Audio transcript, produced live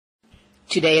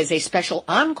Today is a special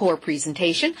encore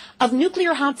presentation of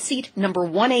Nuclear Hot Seat number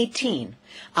 118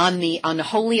 on the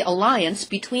unholy alliance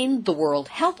between the World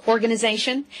Health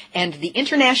Organization and the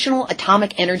International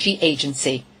Atomic Energy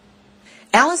Agency.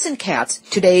 Alison Katz,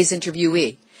 today's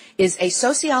interviewee, is a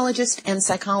sociologist and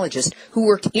psychologist who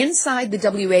worked inside the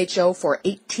WHO for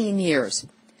 18 years.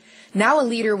 Now a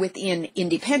leader within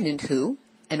Independent WHO,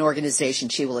 an organization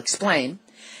she will explain,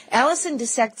 Alison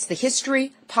dissects the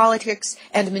history, politics,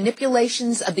 and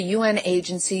manipulations of the UN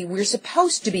agency we're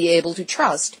supposed to be able to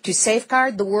trust to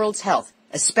safeguard the world's health,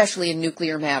 especially in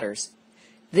nuclear matters.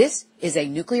 This is a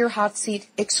Nuclear Hot Seat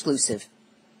exclusive.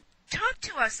 Talk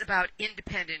to us about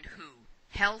Independent WHO,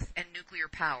 health and nuclear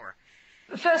power.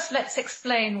 First, let's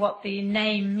explain what the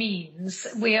name means.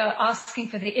 We are asking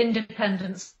for the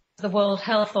independence the World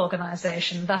Health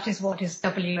Organization. That is what is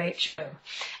WHO.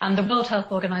 And the World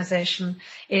Health Organization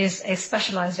is a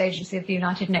specialized agency of the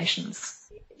United Nations.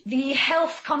 The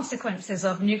health consequences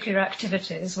of nuclear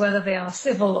activities, whether they are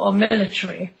civil or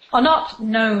military, are not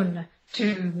known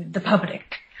to the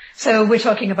public. So we're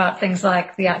talking about things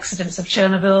like the accidents of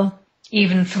Chernobyl,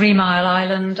 even 3 Mile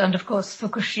Island, and of course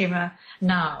Fukushima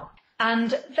now.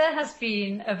 And there has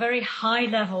been a very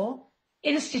high-level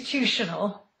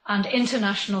institutional and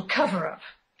international cover-up,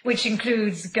 which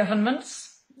includes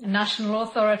governments, national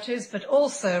authorities, but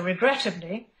also,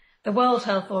 regrettably, the World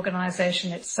Health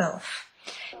Organization itself.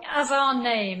 As our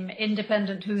name,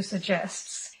 Independent WHO,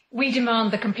 suggests, we demand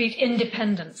the complete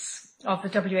independence of the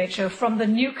WHO from the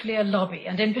nuclear lobby,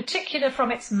 and in particular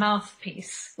from its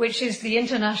mouthpiece, which is the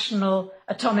International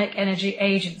Atomic Energy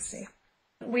Agency.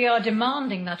 We are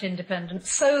demanding that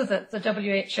independence so that the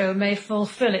WHO may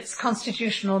fulfill its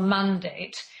constitutional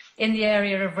mandate in the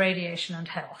area of radiation and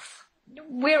health.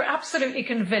 We're absolutely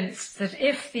convinced that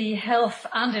if the health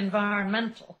and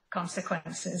environmental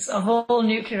consequences of all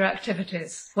nuclear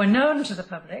activities were known to the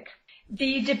public,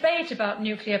 the debate about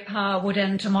nuclear power would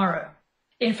end tomorrow.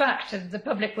 In fact, the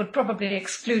public would probably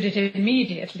exclude it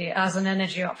immediately as an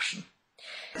energy option.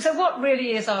 So what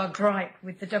really is our gripe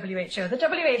with the WHO?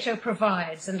 The WHO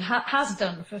provides, and has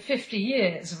done for 50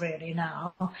 years really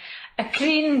now, a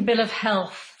clean bill of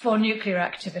health for nuclear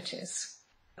activities.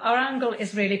 Our angle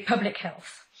is really public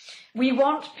health. We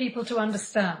want people to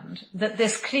understand that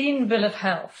this clean bill of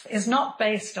health is not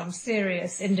based on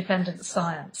serious independent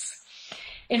science.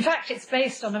 In fact, it's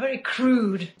based on a very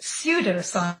crude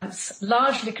pseudoscience,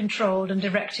 largely controlled and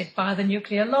directed by the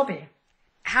nuclear lobby.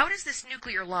 How does this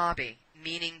nuclear lobby,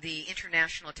 meaning the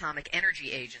International Atomic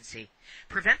Energy Agency,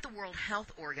 prevent the World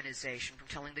Health Organization from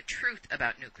telling the truth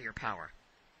about nuclear power?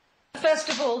 First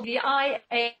of all, the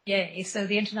IAEA, so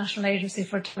the International Agency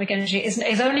for Atomic Energy, is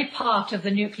only part of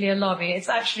the nuclear lobby. It's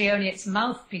actually only its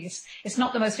mouthpiece. It's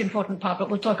not the most important part, but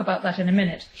we'll talk about that in a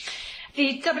minute.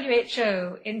 The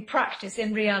WHO, in practice,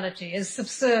 in reality, is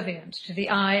subservient to the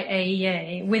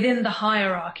IAEA within the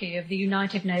hierarchy of the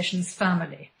United Nations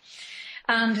family.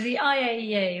 And the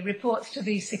IAEA reports to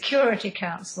the Security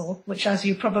Council, which, as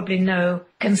you probably know,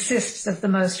 consists of the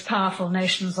most powerful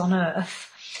nations on Earth.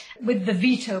 With the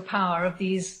veto power of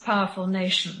these powerful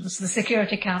nations, the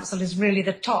Security Council is really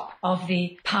the top of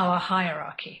the power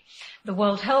hierarchy. The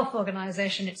World Health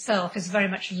Organization itself is very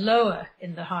much lower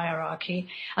in the hierarchy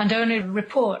and only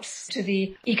reports to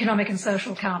the Economic and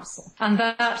Social Council, and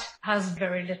that has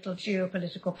very little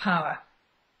geopolitical power.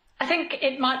 I think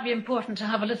it might be important to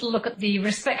have a little look at the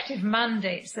respective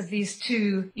mandates of these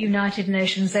two United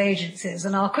Nations agencies,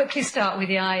 and I'll quickly start with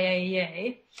the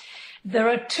IAEA. There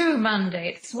are two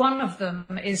mandates. One of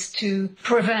them is to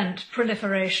prevent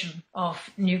proliferation of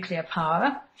nuclear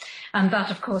power, and that,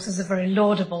 of course, is a very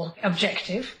laudable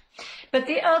objective. But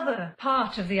the other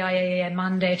part of the IAEA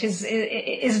mandate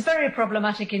is very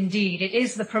problematic indeed. It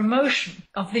is the promotion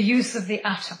of the use of the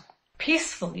atom.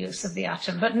 Peaceful use of the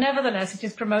atom, but nevertheless it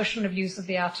is promotion of use of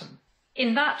the atom.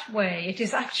 In that way, it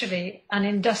is actually an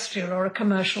industrial or a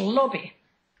commercial lobby.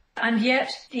 And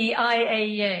yet the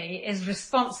IAEA is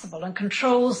responsible and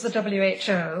controls the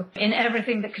WHO in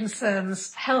everything that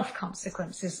concerns health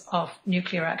consequences of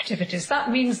nuclear activities.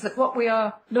 That means that what we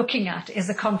are looking at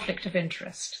is a conflict of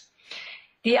interest.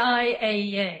 The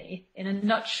IAEA, in a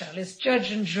nutshell, is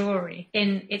judge and jury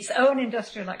in its own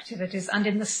industrial activities and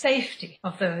in the safety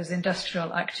of those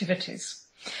industrial activities.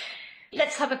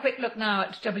 Let's have a quick look now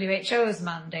at WHO's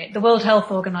mandate. The World Health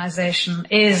Organization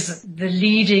is the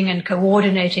leading and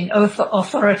coordinating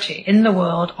authority in the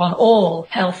world on all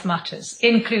health matters,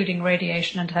 including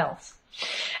radiation and health.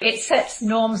 It sets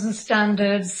norms and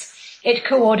standards, it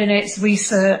coordinates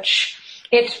research,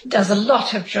 it does a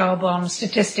lot of job on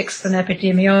statistics and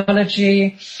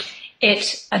epidemiology.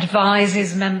 It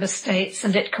advises member states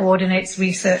and it coordinates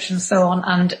research and so on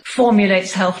and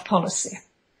formulates health policy.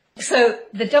 So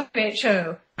the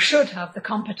WHO should have the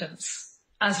competence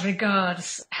as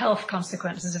regards health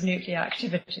consequences of nuclear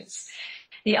activities.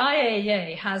 The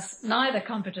IAEA has neither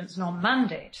competence nor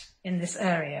mandate in this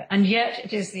area, and yet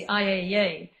it is the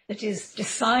IAEA that is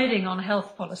deciding on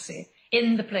health policy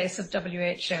in the place of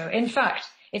WHO. In fact,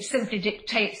 it simply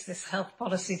dictates this health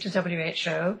policy to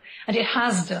WHO, and it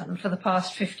has done for the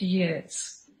past 50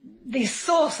 years. The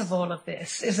source of all of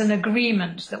this is an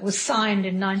agreement that was signed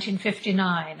in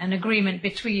 1959, an agreement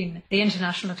between the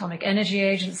International Atomic Energy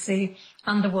Agency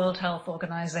and the World Health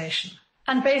Organization.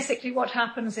 And basically what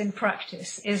happens in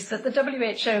practice is that the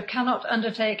WHO cannot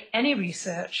undertake any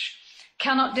research,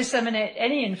 cannot disseminate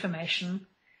any information,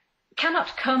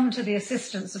 cannot come to the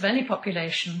assistance of any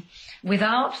population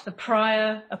without the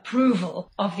prior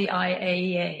approval of the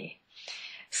IAEA.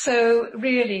 So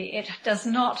really it does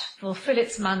not fulfill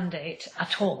its mandate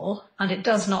at all, and it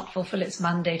does not fulfill its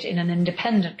mandate in an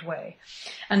independent way.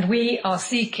 And we are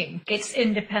seeking its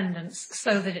independence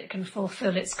so that it can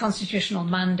fulfill its constitutional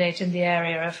mandate in the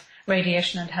area of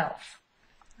radiation and health.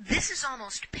 This is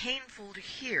almost painful to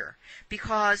hear,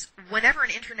 because whenever an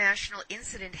international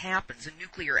incident happens, a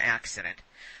nuclear accident,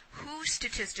 whose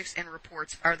statistics and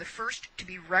reports are the first to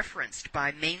be referenced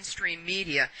by mainstream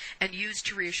media and used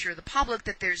to reassure the public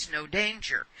that there's no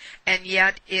danger. And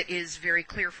yet it is very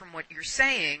clear from what you're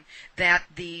saying that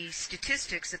the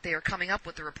statistics that they are coming up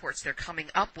with, the reports they're coming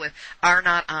up with, are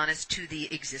not honest to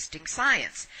the existing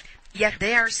science. Yet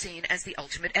they are seen as the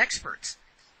ultimate experts.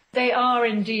 They are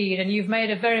indeed, and you've made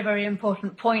a very, very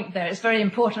important point there. It's very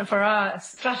important for our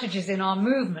strategies in our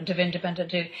movement of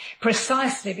independent review,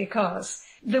 precisely because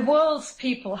the world's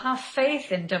people have faith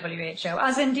in WHO,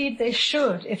 as indeed they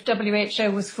should if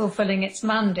WHO was fulfilling its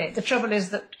mandate. The trouble is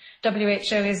that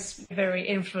WHO is very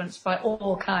influenced by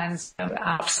all kinds of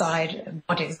outside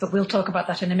bodies, but we'll talk about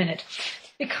that in a minute.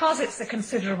 Because it's a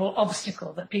considerable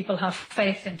obstacle that people have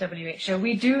faith in WHO,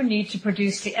 we do need to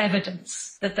produce the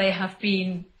evidence that they have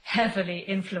been heavily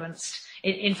influenced.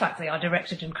 In fact, they are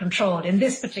directed and controlled in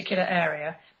this particular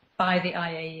area by the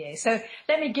IAEA. So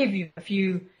let me give you a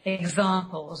few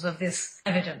examples of this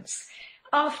evidence.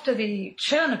 After the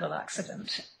Chernobyl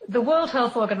accident, the World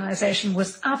Health Organization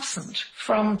was absent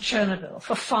from Chernobyl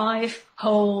for 5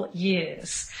 whole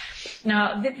years.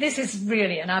 Now, this is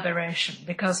really an aberration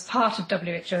because part of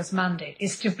WHO's mandate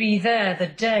is to be there the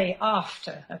day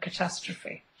after a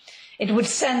catastrophe. It would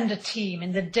send a team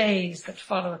in the days that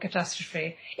follow a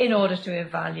catastrophe in order to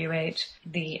evaluate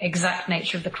the exact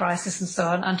nature of the crisis and so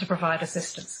on, and to provide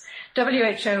assistance.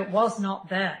 WHO was not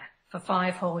there for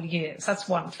 5 whole years. That's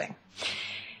one thing.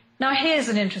 Now, here's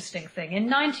an interesting thing. In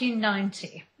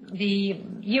 1990, the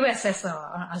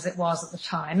USSR, as it was at the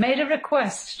time, made a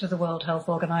request to the World Health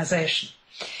Organization.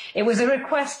 It was a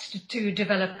request to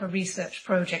develop a research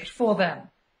project for them.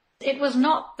 It was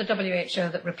not the WHO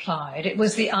that replied, it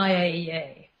was the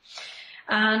IAEA.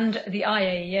 And the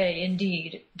IAEA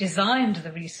indeed designed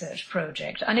the research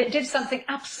project, and it did something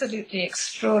absolutely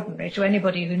extraordinary to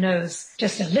anybody who knows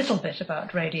just a little bit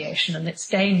about radiation and its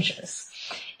dangers.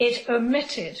 It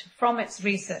omitted from its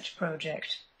research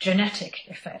project genetic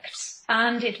effects,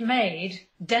 and it made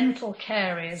dental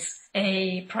caries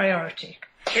a priority.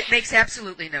 It makes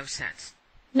absolutely no sense.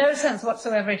 No sense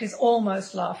whatsoever. It is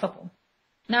almost laughable.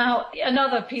 Now,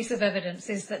 another piece of evidence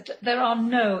is that there are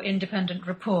no independent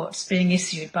reports being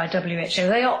issued by WHO.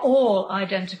 They are all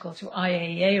identical to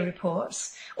IAEA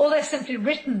reports, or they're simply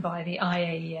written by the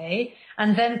IAEA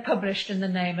and then published in the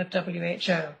name of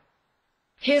WHO.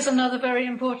 Here's another very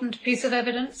important piece of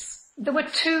evidence. There were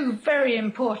 2 very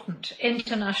important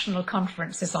international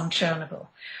conferences on Chernobyl.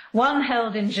 One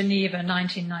held in Geneva in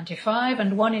 1995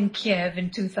 and one in Kiev in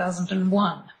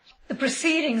 2001. The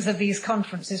proceedings of these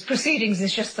conferences, proceedings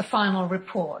is just the final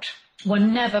report, were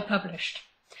never published.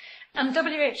 And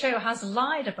WHO has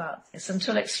lied about this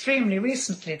until extremely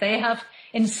recently. They have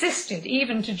insisted,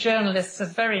 even to journalists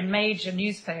of very major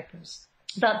newspapers,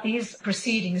 that these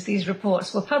proceedings, these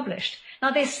reports were published.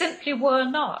 Now, they simply were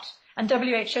not, and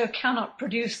WHO cannot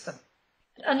produce them.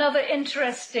 Another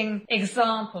interesting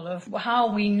example of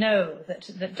how we know that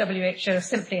WHO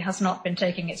simply has not been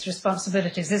taking its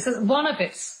responsibilities is that one of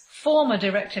its former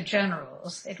Director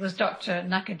Generals, it was Dr.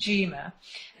 Nakajima.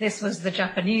 This was the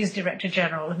Japanese Director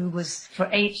General who was for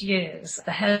 8 years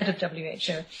the head of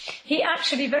WHO. He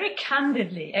actually very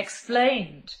candidly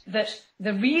explained that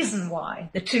the reason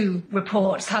why the 2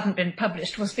 reports hadn't been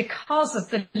published was because of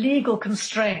the legal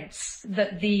constraints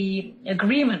that the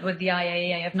agreement with the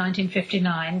IAEA of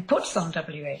 1959 puts on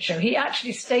WHO. He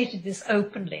actually stated this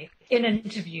openly in an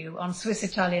interview on Swiss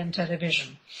Italian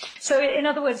television. So in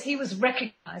other words, he was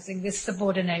recognizing this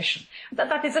subordination.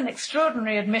 That is an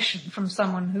extraordinary admission from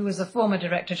someone who was a former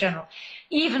Director General.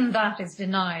 Even that is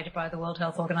denied by the World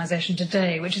Health Organization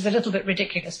today, which is a little bit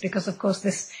ridiculous because, of course,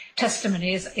 this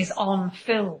testimony is on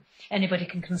film. Anybody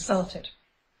can consult it.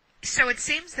 So it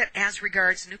seems that as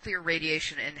regards nuclear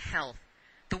radiation and health,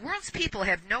 the world's people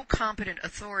have no competent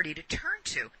authority to turn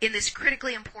to in this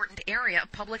critically important area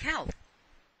of public health.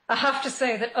 I have to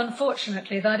say that,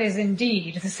 unfortunately, that is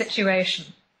indeed the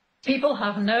situation. People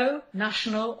have no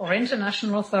national or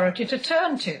international authority to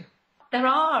turn to. There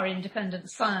are independent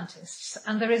scientists,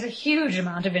 and there is a huge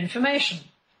amount of information.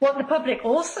 What the public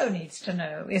also needs to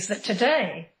know is that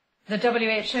today, the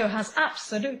WHO has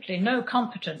absolutely no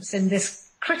competence in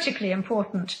this critically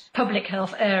important public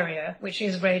health area, which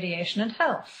is radiation and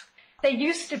health. There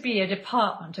used to be a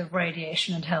department of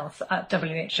radiation and health at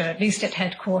WHO, at least at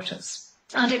headquarters.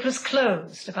 And it was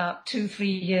closed about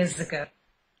 2-3 years ago.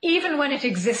 Even when it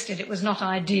existed, it was not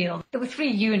ideal. There were 3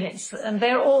 units, and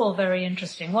they're all very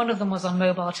interesting. One of them was on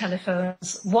mobile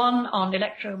telephones, one on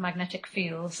electromagnetic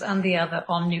fields, and the other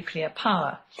on nuclear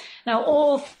power. Now,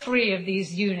 all 3 of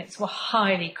these units were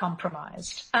highly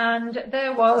compromised. And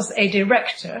there was a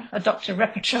director, a Dr.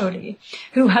 Repiccioli,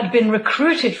 who had been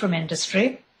recruited from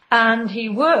industry, and he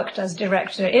worked as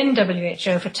director in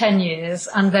WHO for 10 years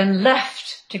and then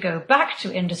left to go back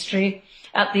to industry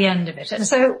at the end of it. And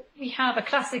so we have a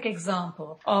classic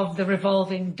example of the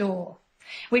revolving door,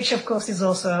 which of course is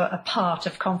also a part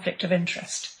of conflict of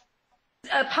interest.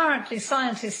 Apparently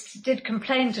scientists did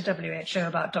complain to WHO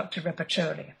about Dr.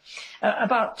 Repiccioli.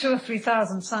 About 2,000 or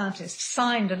 3,000 scientists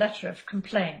signed a letter of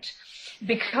complaint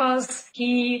because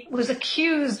he was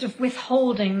accused of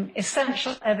withholding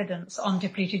essential evidence on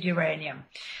depleted uranium.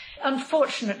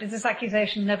 Unfortunately, this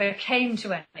accusation never came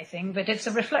to anything, but it's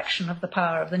a reflection of the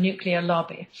power of the nuclear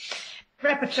lobby.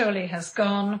 Repiccioli has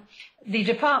gone, the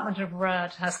Department of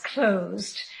RAD has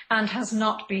closed and has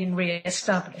not been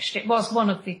re-established. It was one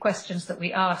of the questions that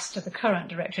we asked to the current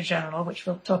Director General, which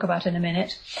we'll talk about in a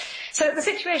minute. So the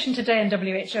situation today in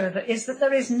WHO is that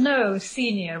there is no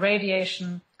senior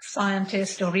radiation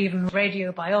scientist or even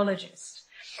radiobiologist.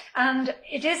 And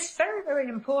it is very, very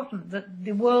important that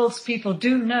the world's people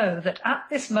do know that at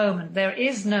this moment there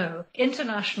is no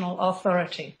international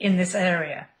authority in this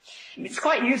area. It's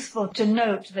quite useful to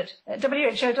note that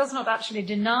WHO does not actually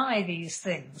deny these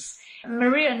things.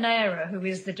 Maria Neira, who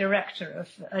is the director of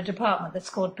a department that's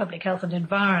called Public Health and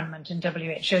Environment in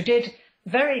WHO, did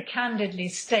very candidly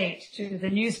state to the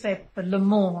newspaper Le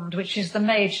Monde, which is the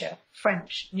major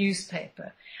French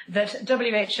newspaper, that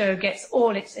WHO gets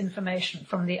all its information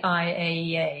from the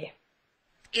IAEA.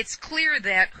 It's clear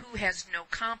that WHO has no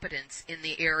competence in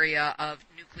the area of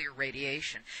nuclear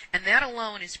radiation, and that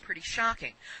alone is pretty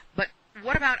shocking. But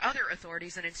what about other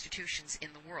authorities and institutions in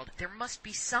the world? There must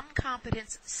be some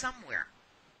competence somewhere.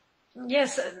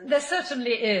 Yes, there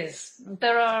certainly is.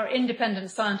 There are independent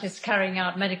scientists carrying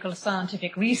out medical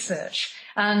scientific research,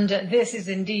 and this is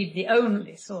indeed the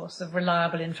only source of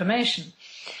reliable information.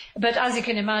 But as you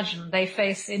can imagine, they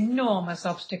face enormous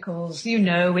obstacles,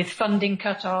 with funding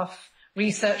cut off,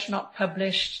 research not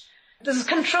published. There's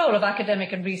control of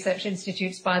academic and research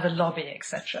institutes by the lobby,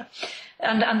 etc.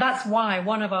 And that's why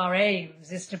one of our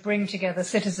aims is to bring together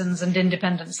citizens and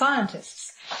independent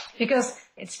scientists. Because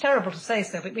it's terrible to say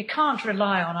so, but we can't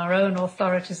rely on our own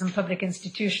authorities and public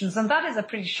institutions, and that is a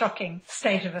pretty shocking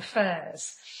state of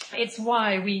affairs. It's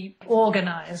why we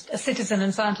organised a citizen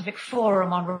and scientific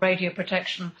forum on radio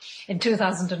protection in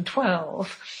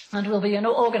 2012, and we'll be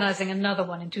organising another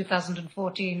one in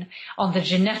 2014 on the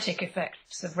genetic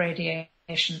effects of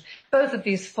radiation. Both of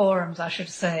these forums, I should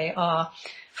say, are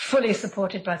fully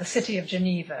supported by the City of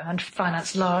Geneva and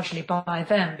financed largely by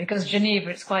them, because Geneva,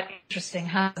 it's quite interesting,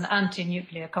 has an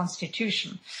anti-nuclear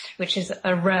constitution, which is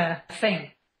a rare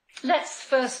thing. Let's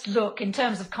first look in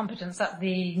terms of competence at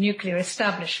the nuclear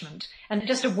establishment, and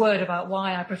just a word about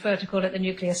why I prefer to call it the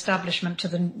nuclear establishment to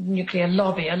the nuclear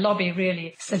lobby. A lobby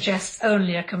really suggests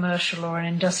only a commercial or an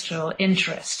industrial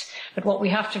interest, but what we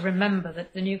have to remember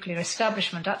that the nuclear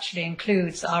establishment actually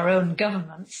includes our own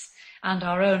governments and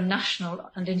our own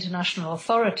national and international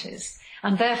authorities,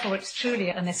 and therefore it's truly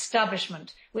an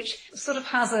establishment which sort of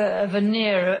has a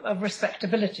veneer of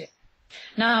respectability.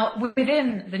 Now,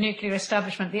 within the nuclear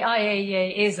establishment, the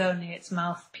IAEA is only its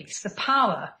mouthpiece. The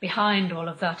power behind all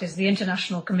of that is the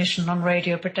International Commission on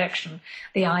Radio Protection,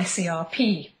 the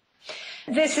ICRP.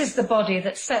 This is the body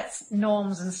that sets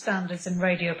norms and standards in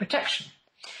radio protection.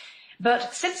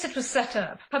 But since it was set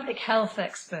up, public health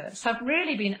experts have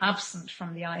really been absent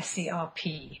from the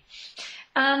ICRP.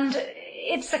 And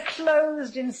it's a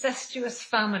closed, incestuous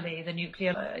family, the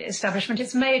nuclear establishment.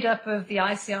 It's made up of the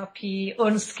ICRP,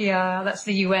 UNSCIA, that's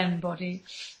the UN body,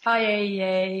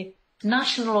 IAEA,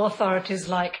 national authorities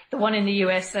like the one in the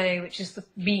USA, which is the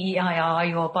BEIR,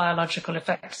 your biological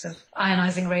effects of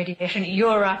ionizing radiation,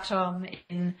 Euratom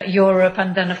in Europe,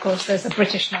 and then, of course, there's the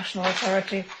British National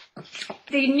Authority.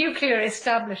 The nuclear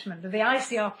establishment, the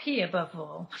ICRP above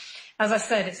all, as I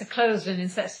said, it's a closed and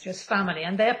incestuous family,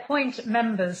 and they appoint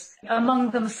members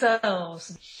among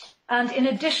themselves. And in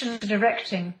addition to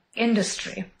directing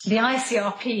industry, the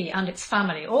ICRP and its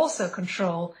family also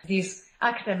control these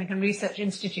academic and research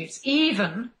institutes,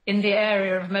 even in the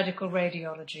area of medical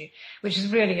radiology, which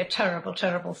is really a terrible,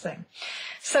 terrible thing.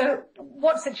 So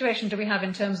what situation do we have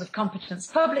in terms of competence?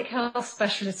 Public health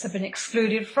specialists have been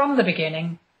excluded from the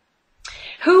beginning.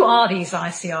 Who are these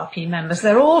ICRP members?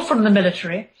 They're all from the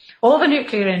military, or the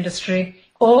nuclear industry,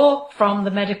 or from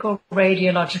the medical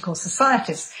radiological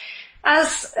societies.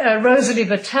 As Rosalie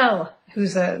Bertell,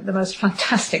 who's the most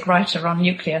fantastic writer on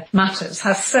nuclear matters,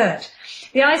 has said,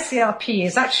 the ICRP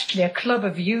is actually a club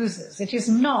of users. It is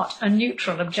not a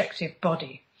neutral, objective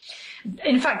body.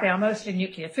 In fact, they are mostly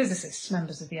nuclear physicists,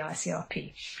 members of the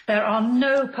ICRP. There are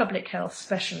no public health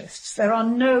specialists. There are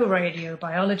no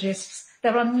radiobiologists.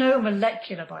 There are no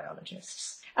molecular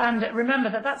biologists. And remember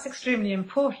that that's extremely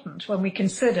important when we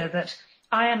consider that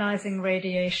ionizing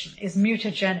radiation is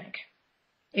mutagenic.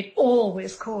 It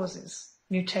always causes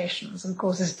mutations and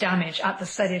causes damage at the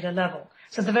cellular level.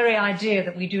 So the very idea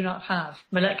that we do not have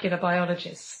molecular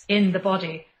biologists in the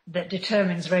body that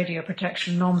determines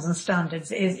radioprotection norms and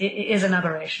standards is an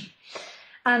aberration.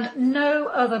 And no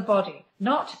other body,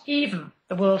 not even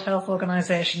the World Health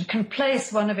Organization, can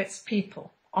place one of its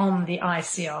people on the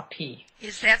ICRP.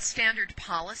 Is that standard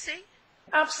policy?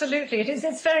 Absolutely. It is.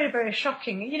 It's very, very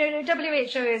shocking. You know,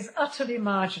 WHO is utterly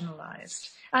marginalized.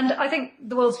 And I think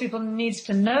the world's people needs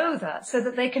to know that so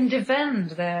that they can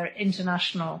defend their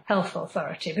international health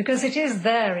authority, because it is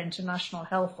their international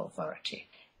health authority.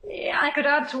 I could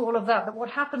add to all of that what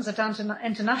happens at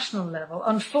international level,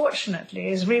 unfortunately,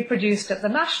 is reproduced at the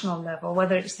national level,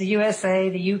 whether it's the USA,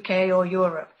 the UK or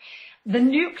Europe. The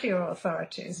nuclear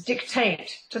authorities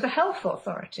dictate to the health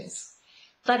authorities.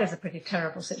 That is a pretty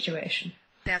terrible situation.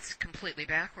 That's completely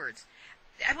backwards.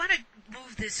 I want to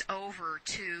move this over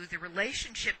to the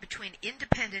relationship between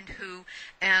independent WHO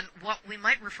and what we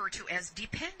might refer to as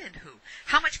dependent WHO.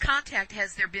 How much contact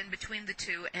has there been between the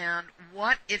two, and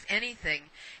what, if anything,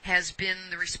 has been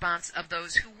the response of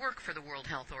those who work for the World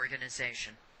Health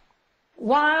Organization?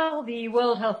 While the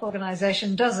World Health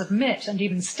Organization does admit and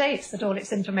even states that all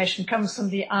its information comes from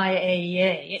the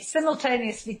IAEA, it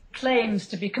simultaneously claims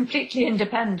to be completely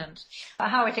independent.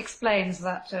 How it explains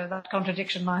that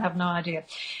contradiction, I have no idea.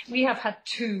 We have had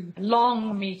 2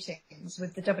 long meetings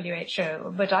with the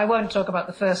WHO, but I won't talk about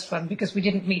the first one because we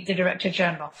didn't meet the Director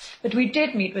General. But we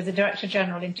did meet with the Director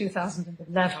General in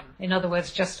 2011, in other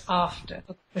words, just after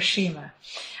Fukushima.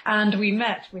 And we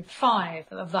met with 5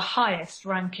 of the highest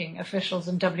ranking officials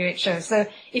in WHO. So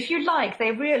if you like,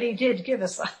 they really did give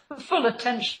us full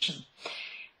attention.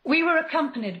 We were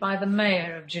accompanied by the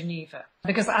mayor of Geneva,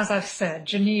 because as I've said,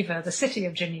 Geneva, the city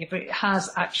of Geneva, has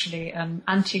actually an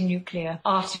anti-nuclear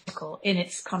article in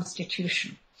its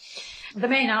constitution. The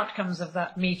main outcomes of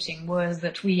that meeting was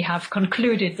that we have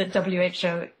concluded that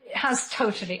WHO has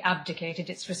totally abdicated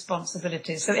its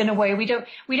responsibilities. So in a way, we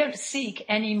don't seek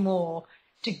any more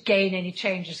to gain any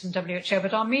changes from WHO,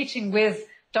 but our meeting with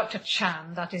Dr.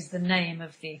 Chan, that is the name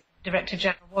of the Director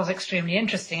General, was extremely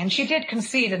interesting, and she did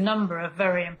concede a number of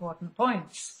very important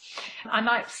points. I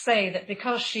might say that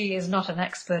because she is not an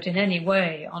expert in any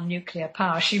way on nuclear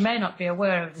power, she may not be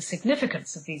aware of the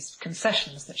significance of these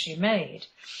concessions that she made.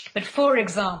 But for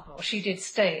example, she did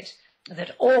state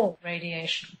that all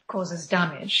radiation causes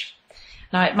damage.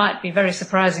 Now, it might be very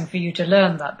surprising for you to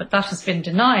learn that, but that has been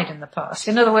denied in the past.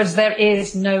 In other words, there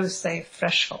is no safe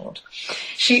threshold.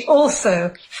 She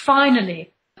also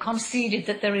finally conceded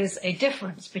that there is a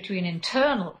difference between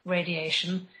internal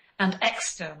radiation and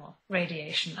external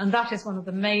radiation, and that is one of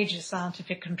the major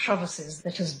scientific controversies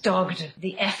that has dogged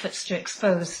the efforts to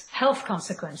expose health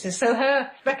consequences. So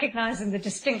her recognizing the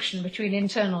distinction between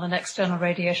internal and external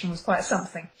radiation was quite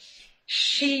something.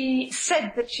 She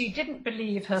said that she didn't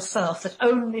believe herself that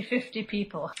only 50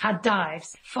 people had died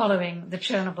following the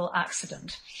Chernobyl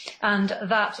accident. And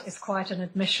that is quite an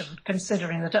admission,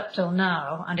 considering that up till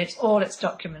now, and it's all its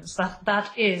documents,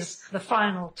 that is the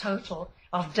final total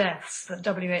of deaths that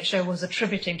WHO was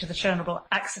attributing to the Chernobyl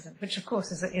accident, which of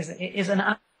course is an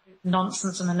absolute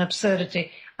nonsense and an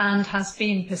absurdity, and has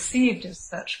been perceived as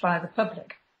such by the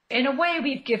public. In a way,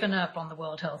 we've given up on the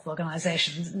World Health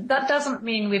Organization. That doesn't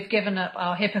mean we've given up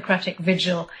our Hippocratic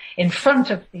vigil in front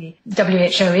of the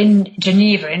WHO in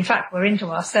Geneva. In fact, we're into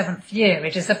our 7th year.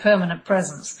 It is a permanent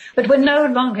presence. But we're no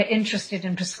longer interested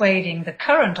in persuading the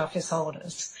current office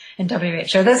holders in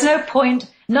WHO. There's no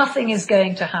point. Nothing is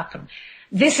going to happen.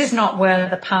 This is not where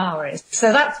the power is.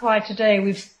 So that's why today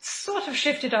we've sort of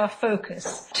shifted our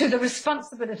focus to the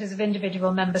responsibilities of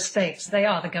individual member states. They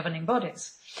are the governing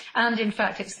bodies. And in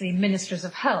fact, it's the ministers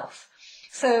of health.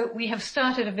 So we have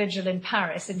started a vigil in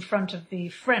Paris in front of the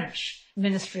French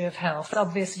Ministry of Health.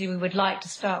 Obviously, we would like to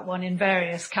start one in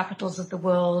various capitals of the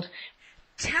world.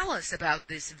 Tell us about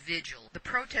this vigil, the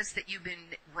protest that you've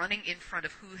been running in front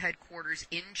of WHO headquarters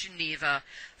in Geneva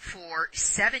for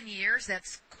 7 years.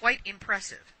 That's quite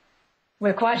impressive.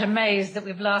 We're quite amazed that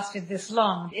we've lasted this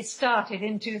long. It started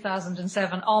in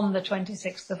 2007 on the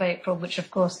 26th of April, which of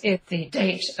course is the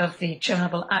date of the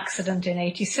Chernobyl accident in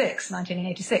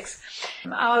 1986.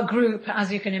 Our group,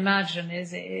 as you can imagine,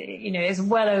 is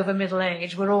well over middle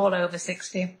age. We're all over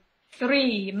 60.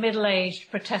 3 middle-aged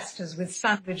protesters with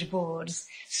sandwich boards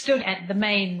stood at the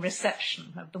main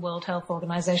reception of the World Health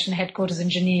Organization headquarters in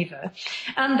Geneva.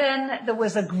 And then there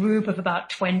was a group of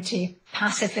about 20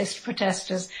 pacifist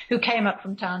protesters who came up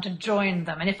from town to join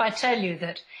them. And if I tell you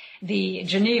that the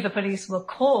Geneva police were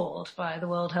called by the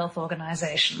World Health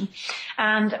Organization,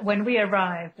 and when we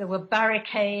arrived, there were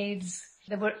barricades,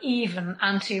 there were even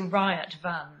anti-riot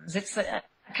vans. It's a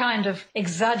kind of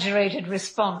exaggerated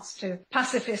response to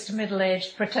pacifist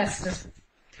middle-aged protesters.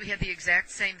 We had the exact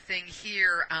same thing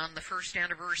here on the first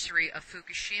anniversary of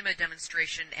Fukushima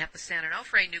demonstration at the San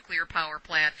Onofre nuclear power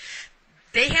plant.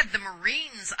 They had the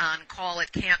Marines on call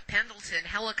at Camp Pendleton,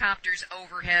 helicopters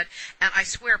overhead, and I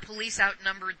swear police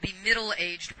outnumbered the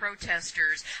middle-aged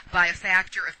protesters by a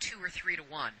factor of 2 or 3 to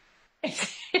 1.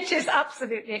 It is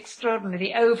absolutely extraordinary,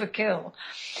 the overkill.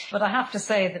 But I have to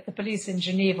say that the police in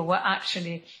Geneva were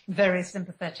actually very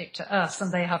sympathetic to us,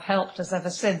 and they have helped us ever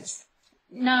since.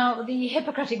 Now, the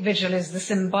Hippocratic Vigil is the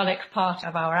symbolic part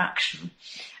of our action.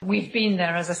 We've been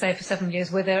there, as I say, for 7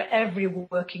 years. We're there every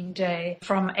working day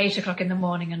from 8 o'clock in the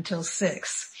morning until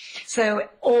 6. So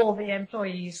all the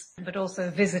employees, but also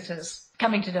visitors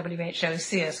coming to WHO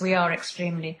see us. We are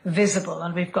extremely visible,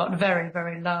 and we've got very,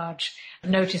 very large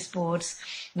notice boards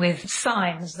with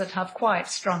signs that have quite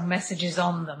strong messages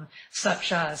on them,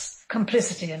 such as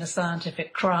complicity in a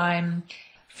scientific crime,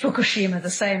 Fukushima, the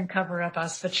same cover-up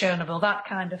as for Chernobyl, that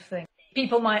kind of thing.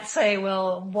 People might say,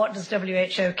 well, what does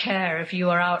WHO care if you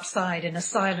are outside in a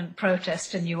silent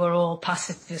protest and you are all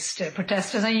pacifist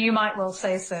protesters? And you might well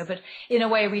say so, but in a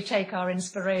way we take our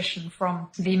inspiration from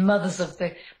the mothers of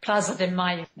the Plaza de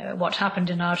Mayo, what happened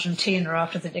in Argentina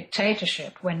after the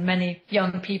dictatorship, when many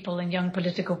young people and young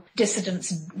political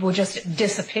dissidents were just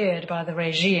disappeared by the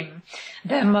regime.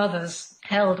 Their mothers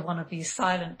held one of these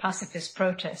silent pacifist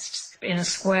protests in a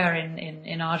square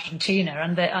in Argentina,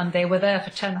 and they were there for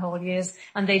 10 whole years,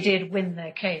 and they did win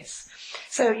their case.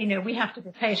 So, we have to be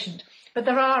patient. But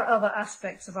there are other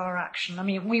aspects of our action. I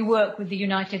mean, we work with the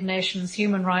United Nations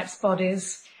human rights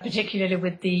bodies, particularly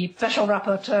with the Special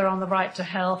Rapporteur on the right to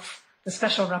health, the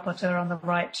Special Rapporteur on the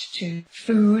right to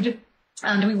food,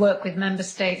 and we work with member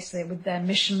states with their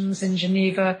missions in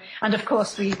Geneva. And of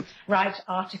course, we write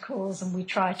articles and we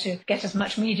try to get as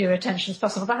much media attention as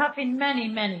possible. There have been many,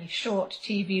 many short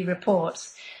TV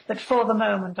reports. But for the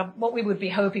moment, what we would be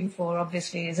hoping for,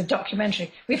 obviously, is a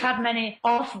documentary. We've had many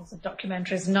offers of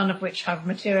documentaries, none of which have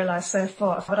materialized so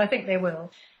far, but I think they will.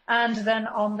 And then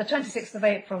on the 26th of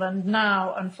April, and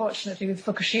now, unfortunately, with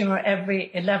Fukushima,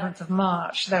 every 11th of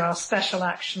March, there are special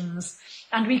actions.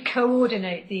 And we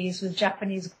coordinate these with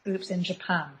Japanese groups in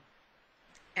Japan.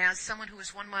 As someone who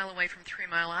was 1 mile away from 3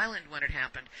 Mile Island when it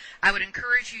happened, I would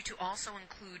encourage you to also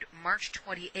include March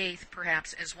 28th,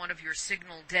 perhaps, as one of your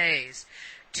signal days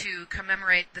to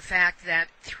commemorate the fact that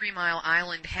 3 Mile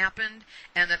Island happened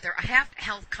and that there are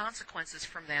health consequences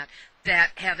from that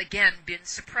have, again, been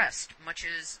suppressed, much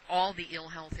as all the ill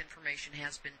health information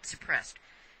has been suppressed.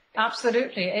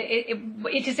 Absolutely.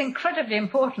 It is incredibly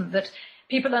important that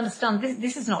people understand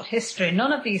this is not history.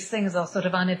 None of these things are sort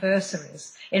of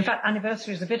anniversaries. In fact,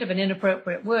 anniversary is a bit of an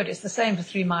inappropriate word. It's the same for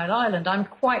 3 Mile Island. I'm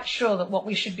quite sure that what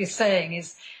we should be saying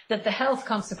is that the health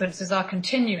consequences are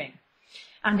continuing.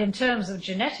 And in terms of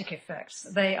genetic effects,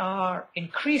 they are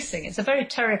increasing. It's a very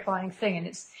terrifying thing, and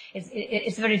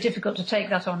it's very difficult to take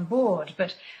that on board.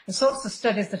 But the sorts of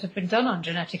studies that have been done on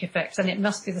genetic effects, and it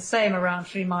must be the same around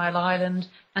 3 Mile Island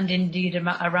and indeed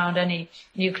around any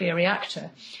nuclear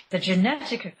reactor, the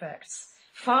genetic effects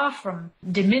far from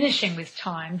diminishing with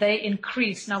time, they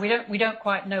increase. Now, we don't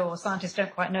quite know, or scientists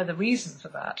don't quite know the reason for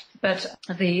that, but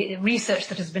the research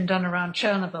that has been done around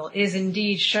Chernobyl is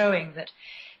indeed showing that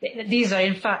these are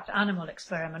in fact animal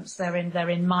experiments. They're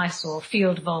in mice or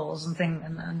field voles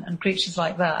and creatures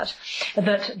like that.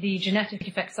 That the genetic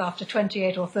effects after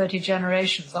 28 or 30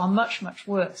 generations are much, much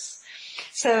worse.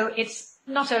 So it's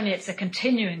not only it's a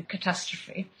continuing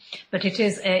catastrophe, but it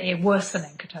is a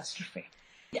worsening catastrophe.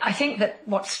 I think that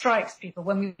what strikes people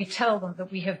when we tell them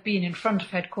that we have been in front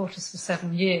of headquarters for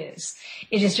 7 years,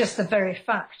 it is just the very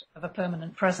fact of a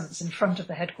permanent presence in front of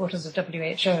the headquarters of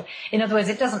WHO. In other words,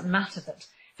 it doesn't matter that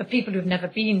for people who've never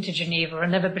been to Geneva or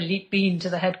never been to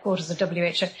the headquarters of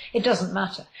WHO, it doesn't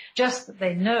matter. Just that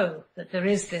they know that there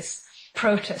is this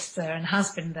protest there and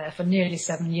has been there for nearly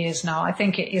 7 years now, I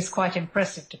think it is quite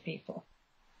impressive to people.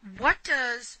 What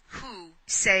does WHO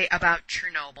say about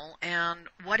Chernobyl, and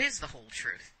what is the whole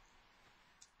truth?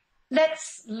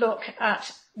 Let's look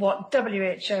at what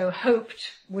WHO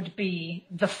hoped would be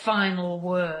the final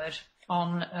word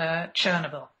on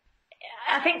Chernobyl.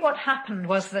 I think what happened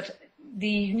was that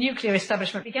the nuclear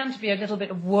establishment began to be a little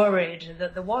bit worried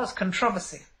that there was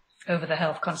controversy over the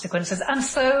health consequences, and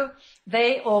so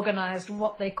they organized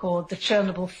what they called the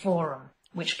Chernobyl Forum,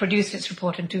 which produced its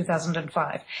report in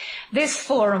 2005. This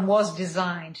forum was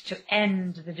designed to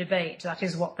end the debate. That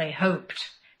is what they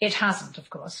hoped. It hasn't, of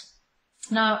course.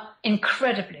 Now,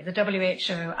 incredibly, the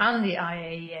WHO and the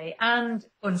IAEA and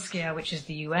UNSCEAR, which is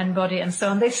the UN body, and so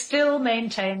on, they still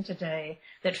maintain today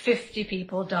that 50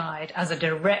 people died as a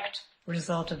direct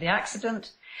result of the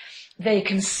accident. They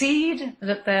concede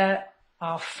that there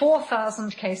are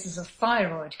 4,000 cases of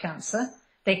thyroid cancer.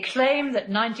 They claim that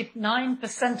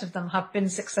 99% of them have been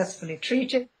successfully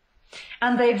treated,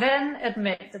 and they then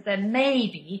admit that there may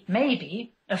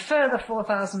be a further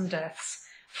 4,000 deaths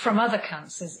from other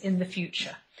cancers in the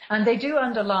future. And they do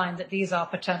underline that these are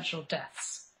potential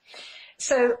deaths.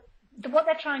 So what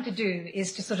they're trying to do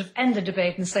is to sort of end the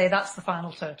debate and say that's the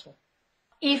final total.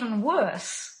 Even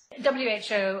worse,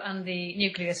 WHO and the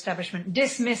nuclear establishment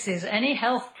dismisses any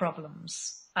health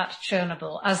problems at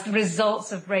Chernobyl as the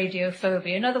results of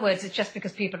radiophobia. In other words, it's just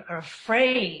because people are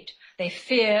afraid, they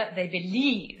fear, they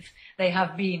believe they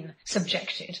have been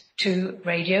subjected to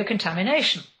radio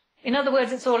contamination. In other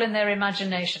words, it's all in their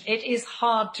imagination. It is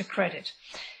hard to credit.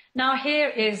 Now, here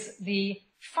is the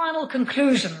final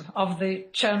conclusion of the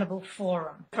Chernobyl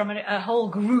Forum from a whole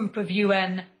group of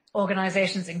UN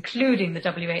organizations, including the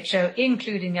WHO,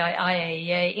 including the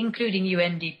IAEA, including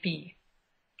UNDP.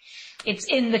 It's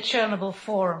in the Chernobyl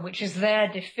Forum, which is their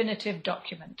definitive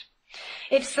document.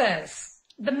 It says,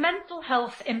 the mental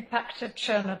health impact of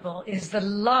Chernobyl is the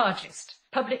largest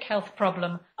public health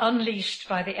problem unleashed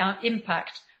by the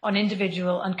impact on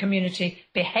individual and community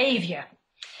behavior.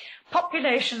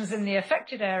 Populations in the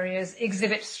affected areas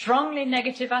exhibit strongly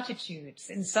negative attitudes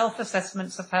in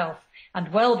self-assessments of health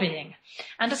and well-being,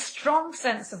 and a strong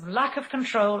sense of lack of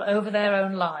control over their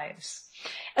own lives.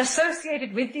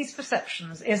 Associated with these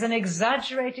perceptions is an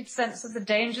exaggerated sense of the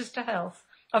dangers to health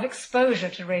of exposure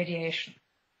to radiation.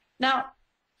 Now,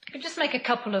 I could just make a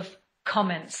couple of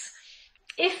comments.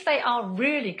 If they are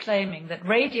really claiming that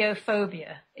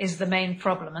radiophobia is the main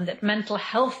problem and that mental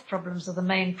health problems are the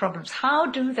main problems, how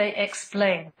do they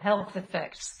explain health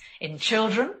effects in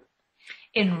children,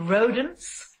 in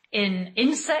rodents, in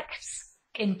insects,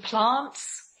 in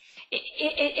plants?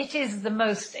 It is the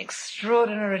most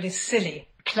extraordinarily silly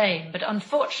claim, but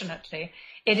unfortunately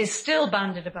it is still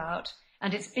bandied about,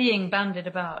 and it's being bandied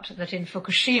about that in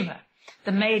Fukushima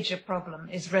the major problem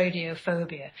is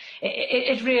radiophobia.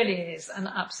 It really is, and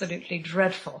absolutely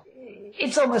dreadful.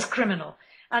 It's almost criminal.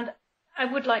 And I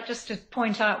would like just to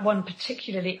point out one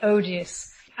particularly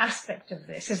odious aspect of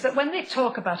this, is that when they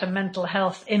talk about a mental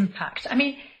health impact, I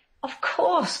mean, of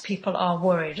course people are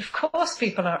worried, of course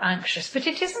people are anxious, but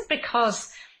it isn't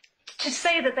because to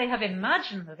say that they have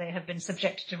imagined that they have been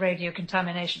subjected to radio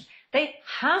contamination. They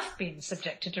have been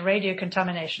subjected to radio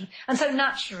contamination, and so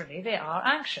naturally they are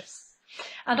anxious.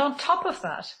 And on top of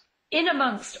that, in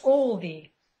amongst all the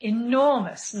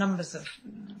enormous numbers of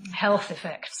health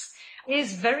effects,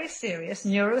 is very serious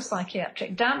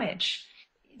neuropsychiatric damage.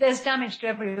 There's damage to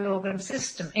every organ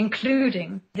system,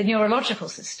 including the neurological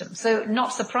system. So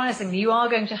not surprisingly, you are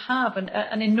going to have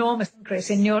an enormous increase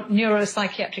in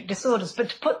neuropsychiatric disorders.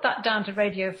 But to put that down to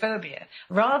radiophobia,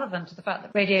 rather than to the fact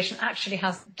that radiation actually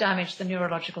has damaged the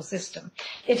neurological system,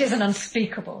 it is an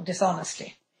unspeakable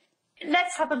dishonesty.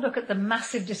 Let's have a look at the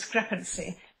massive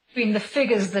discrepancy between the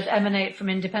figures that emanate from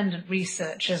independent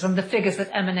researchers and the figures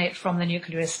that emanate from the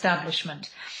nuclear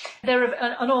establishment. They're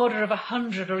an order of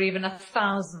 100 or even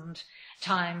 1,000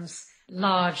 times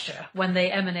larger when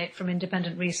they emanate from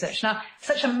independent research. Now,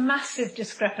 such a massive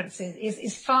discrepancy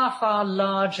is far, far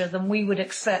larger than we would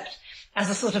accept as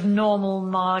a sort of normal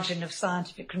margin of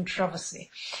scientific controversy.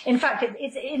 In fact,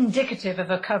 it's indicative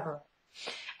of a cover-up.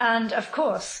 And of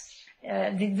course,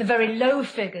 the very low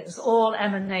figures all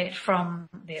emanate from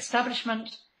the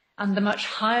establishment, and the much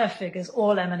higher figures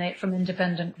all emanate from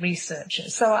independent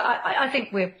researchers. So I think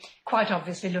we're quite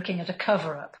obviously looking at a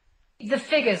cover-up. The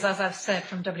figures, as I've said,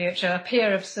 from WHO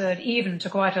appear absurd even to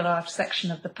quite a large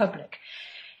section of the public.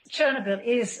 Chernobyl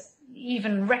is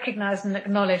even recognised and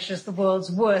acknowledged as the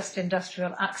world's worst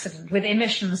industrial accident, with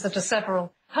emissions that are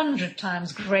several hundred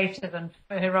times greater than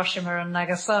Hiroshima and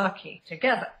Nagasaki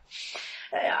together.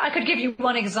 I could give you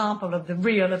one example of the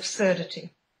real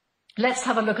absurdity. Let's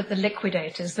have a look at the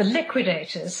liquidators. The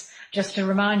liquidators, just to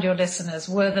remind your listeners,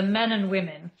 were the men and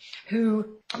women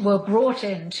who were brought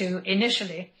in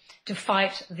initially to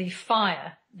fight the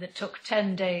fire that took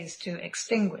 10 days to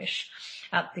extinguish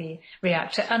at the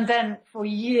reactor. And then for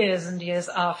years and years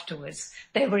afterwards,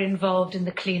 they were involved in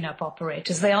the cleanup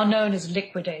operators. They are known as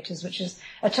liquidators, which is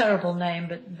a terrible name,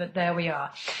 but there we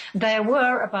are. There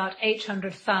were about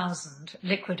 800,000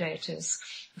 liquidators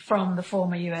from the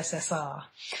former USSR.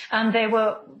 And they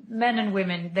were men and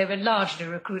women, they were largely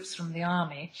recruits from the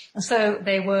army. And so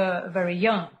they were very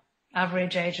young,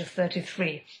 average age of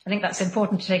 33. I think that's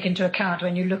important to take into account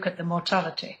when you look at the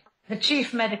mortality. The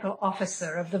chief medical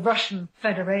officer of the Russian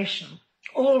Federation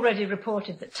already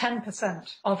reported that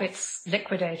 10% of its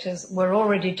liquidators were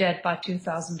already dead by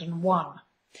 2001.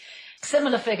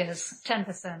 Similar figures,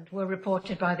 10%, were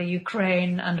reported by the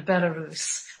Ukraine and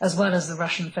Belarus, as well as the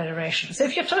Russian Federation. So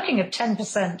if you're talking of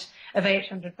 10% of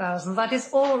 800,000, that is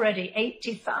already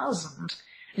 80,000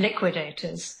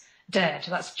 liquidators dead.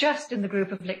 That's just in the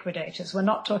group of liquidators. We're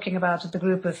not talking about the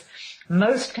group of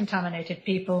most contaminated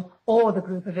people or the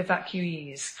group of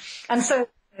evacuees. And so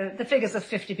the figures of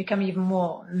 50 become even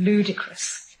more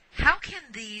ludicrous. How can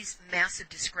these massive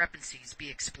discrepancies be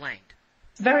explained?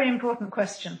 Very important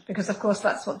question, because of course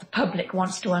that's what the public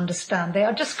wants to understand. They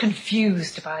are just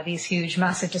confused by these huge,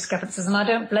 massive discrepancies, and I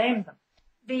don't blame them.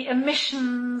 The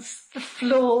omissions, the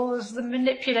flaws, the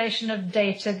manipulation of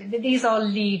data, these are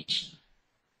legion.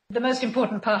 The most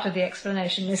important part of the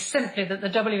explanation is simply that the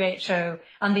WHO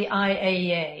and the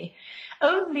IAEA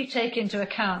only take into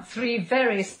account 3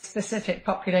 very specific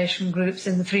population groups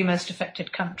in the 3 most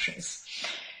affected countries.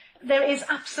 There is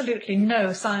absolutely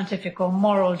no scientific or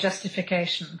moral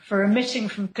justification for omitting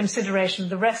from consideration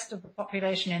the rest of the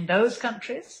population in those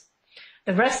countries,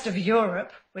 the rest of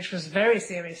Europe, which was very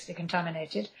seriously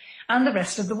contaminated, and the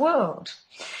rest of the world.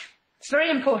 It's very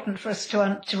important for us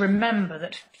to remember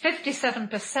that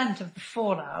 57% of the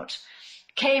fallout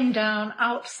came down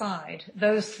outside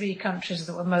those 3 countries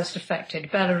that were most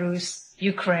affected, Belarus,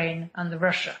 Ukraine, and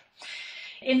Russia.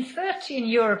 In 13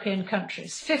 European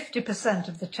countries, 50%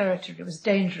 of the territory was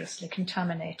dangerously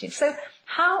contaminated. So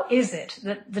how is it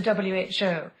that the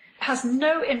WHO has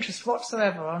no interest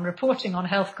whatsoever on reporting on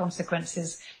health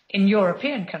consequences in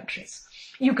European countries?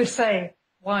 You could say,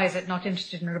 why is it not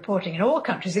interested in reporting in all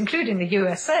countries, including the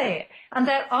USA? And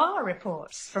there are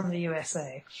reports from the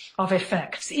USA of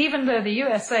effects, even though the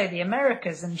USA, the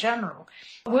Americas in general,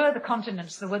 were the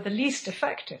continents that were the least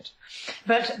affected.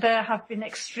 But there have been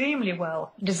extremely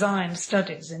well-designed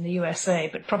studies in the USA,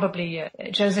 but probably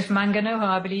Joseph Mangano, who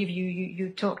I believe you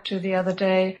talked to the other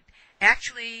day.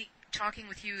 Actually, talking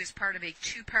with you is part of a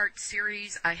 2-part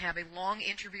series. I have a long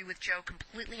interview with Joe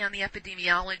completely on the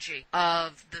epidemiology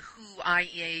of the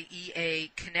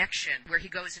WHO-IAEA connection, where he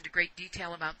goes into great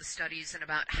detail about the studies and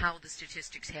about how the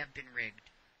statistics have been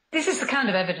rigged. This is the kind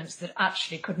of evidence that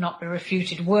actually could not be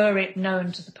refuted were it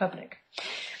known to the public.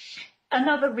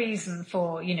 Another reason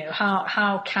for,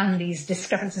 how can these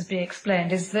discrepancies be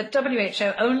explained is that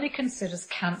WHO only considers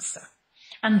cancer,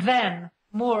 and then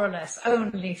more or less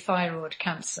only thyroid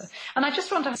cancer. And I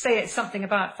just want to say something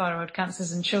about thyroid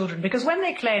cancers in children, because when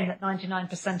they claim that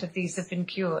 99% of these have been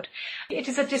cured, it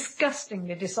is a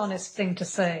disgustingly dishonest thing to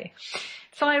say.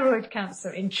 Thyroid cancer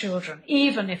in children,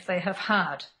 even if they have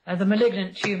had the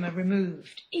malignant tumour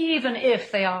removed, even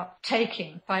if they are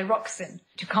taking thyroxine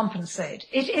to compensate,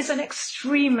 it is an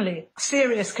extremely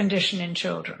serious condition in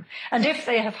children. And if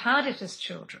they have had it as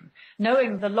children,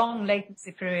 knowing the long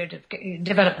latency period of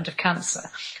development of cancer,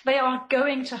 they are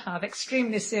going to have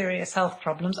extremely serious health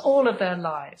problems all of their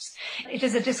lives. It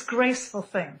is a disgraceful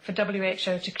thing for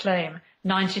WHO to claim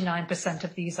 99%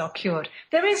 of these are cured.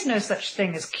 There is no such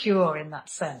thing as cure in that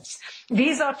sense.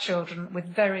 These are children with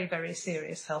very, very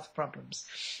serious health problems.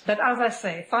 But as I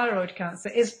say, thyroid cancer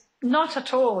is not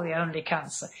at all the only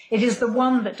cancer. It is the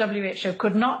one that WHO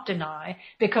could not deny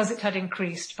because it had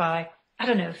increased by,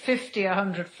 50 or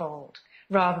 100-fold,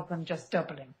 rather than just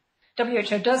doubling.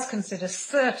 WHO does consider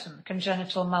certain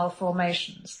congenital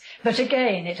malformations, but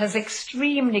again, it has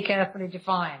extremely carefully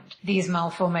defined these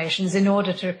malformations in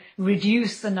order to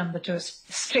reduce the number to a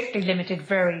strictly limited,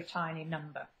 very tiny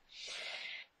number.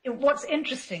 What's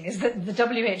interesting is that the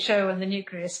WHO and the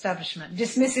nuclear establishment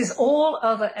dismisses all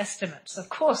other estimates. Of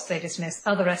course, they dismiss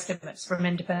other estimates from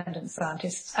independent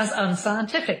scientists as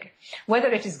unscientific, whether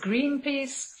it is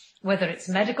Greenpeace, whether it's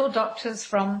medical doctors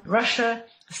from Russia,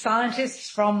 scientists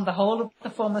from the whole of the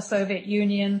former Soviet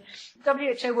Union.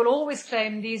 WHO will always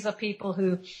claim these are people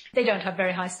who, they don't have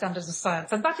very high standards of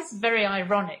science. And that is very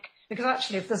ironic, because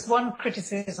actually if there's one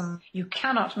criticism you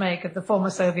cannot make of the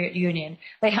former Soviet Union,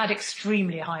 they had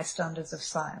extremely high standards of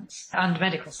science and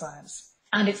medical science.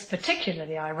 And it's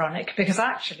particularly ironic because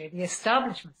actually the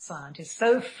establishment science is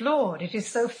so flawed, it is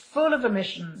so full of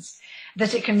omissions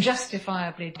that it can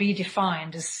justifiably be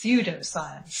defined as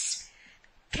pseudoscience.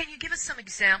 Can you give us some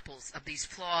examples of these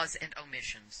flaws and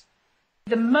omissions?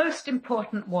 The most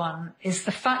important one is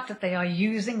the fact that they are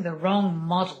using the wrong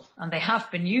model, and they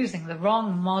have been using the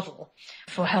wrong model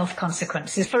for health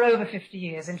consequences for over 50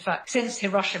 years. In fact, since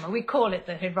Hiroshima, we call it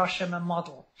the Hiroshima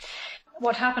model.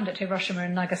 What happened at Hiroshima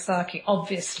and Nagasaki,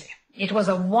 obviously, it was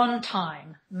a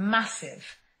one-time,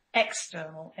 massive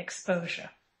external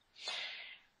exposure.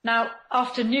 Now,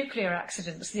 after nuclear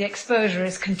accidents, the exposure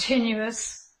is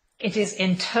continuous. It is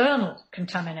internal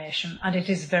contamination, and it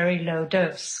is very low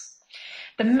dose.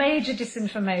 The major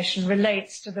disinformation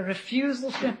relates to the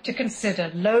refusal to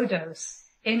consider low-dose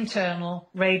internal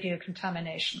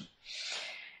radiocontamination.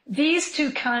 These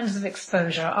two kinds of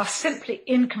exposure are simply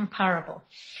incomparable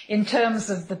in terms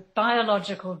of the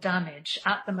biological damage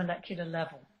at the molecular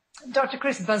level. Dr.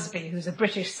 Chris Busby, who's a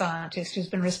British scientist who's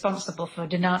been responsible for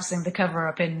denouncing the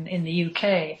cover-up in the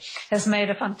UK, has made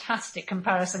a fantastic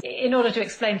comparison. In order to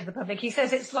explain to the public, he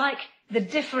says it's like the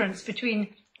difference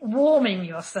between warming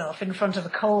yourself in front of a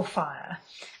coal fire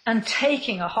and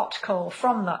taking a hot coal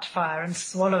from that fire and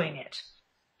swallowing it.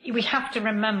 We have to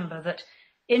remember that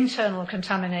internal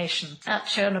contamination at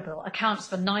Chernobyl accounts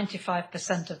for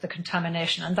 95% of the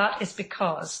contamination, and that is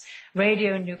because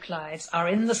radionuclides are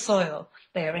in the soil,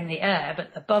 they are in the air,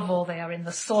 but above all they are in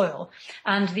the soil,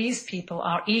 and these people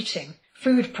are eating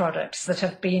food products that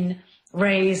have been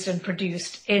raised and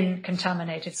produced in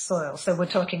contaminated soil. So we're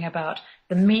talking about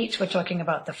the meat, we're talking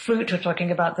about the fruit, we're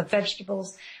talking about the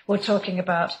vegetables, we're talking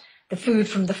about the food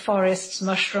from the forests,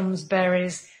 mushrooms,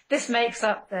 berries. This makes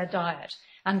up their diet.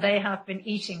 And they have been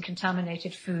eating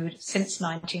contaminated food since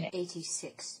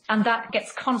 1986. And that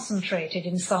gets concentrated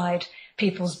inside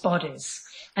people's bodies.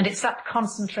 And it's that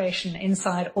concentration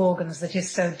inside organs that is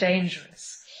so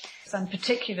dangerous. And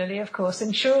particularly, of course,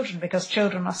 in children, because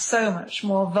children are so much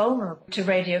more vulnerable to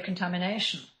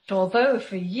radiocontamination. Although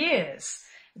for years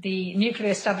the nuclear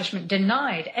establishment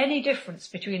denied any difference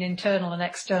between internal and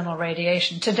external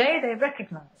radiation, today they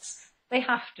recognize they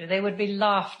have to. They would be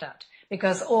laughed at,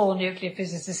 because all nuclear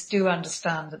physicists do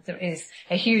understand that there is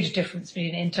a huge difference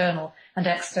between internal and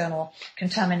external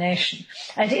contamination.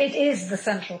 And it is the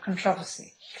central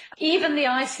controversy. Even the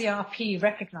ICRP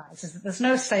recognises that there's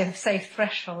no safe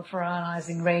threshold for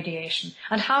ionising radiation.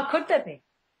 And how could there be?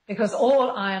 Because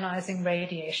all ionising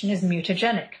radiation is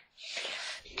mutagenic.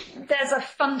 There's a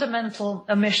fundamental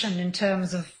omission in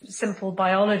terms of simple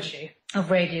biology of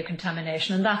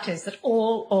radiocontamination, and that is that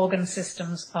all organ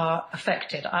systems are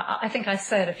affected. I think I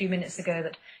said a few minutes ago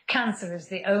that cancer is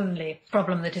the only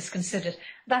problem that is considered.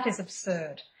 That is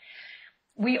absurd.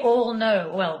 We all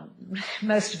know, well,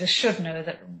 most of us should know,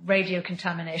 that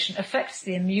radiocontamination affects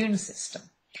the immune system.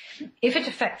 If it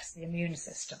affects the immune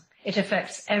system, it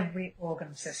affects every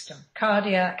organ system: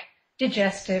 cardiac,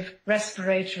 digestive,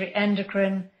 respiratory,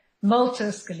 endocrine,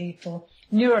 musculoskeletal,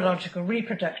 neurological,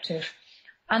 reproductive,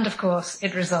 and of course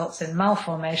it results in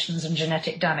malformations and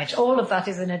genetic damage. All of that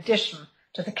is in addition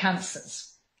to the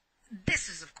cancers. This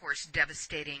is, of course,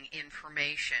 devastating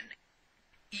information.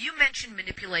 You mentioned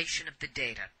manipulation of the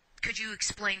data. Could you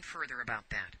explain further about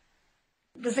that?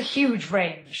 There's a huge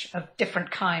range of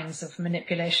different kinds of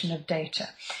manipulation of data,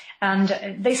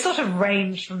 and they sort of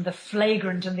range from the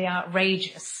flagrant and the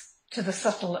outrageous to the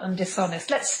subtle and dishonest.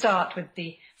 Let's start with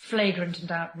the flagrant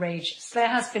and outrageous. There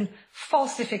has been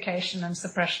falsification and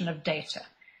suppression of data.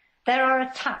 There are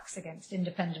attacks against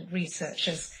independent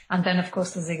researchers. And then, of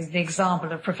course, there's the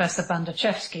example of Professor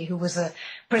Bandachevsky, who was a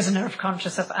prisoner of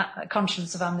conscience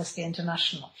of Amnesty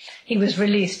International. He was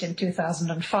released in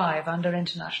 2005 under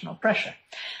international pressure.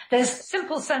 There's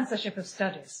simple censorship of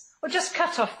studies, or just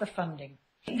cut off the funding.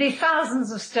 The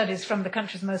thousands of studies from the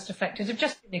countries most affected have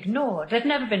just been ignored. They've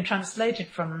never been translated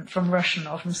from Russian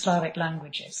or from Slavic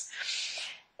languages.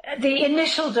 The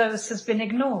initial dose has been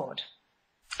ignored.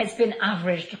 It's been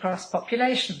averaged across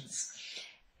populations.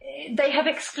 They have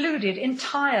excluded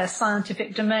entire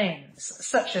scientific domains,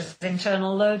 such as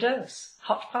internal low dose,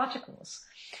 hot particles.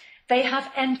 They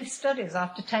have ended studies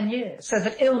after 10 years, so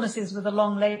that illnesses with a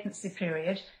long latency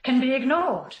period can be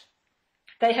ignored.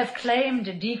 They have claimed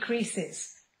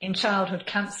decreases in childhood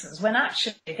cancers when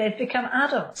actually they've become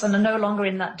adults and are no longer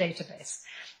in that database,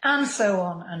 and so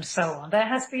on and so on. There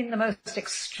has been the most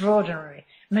extraordinary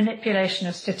manipulation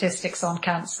of statistics on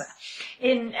cancer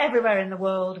everywhere in the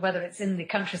world, whether it's in the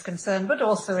countries concerned, but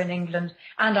also in England,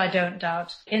 and I don't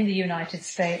doubt in the United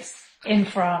States, in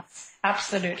France,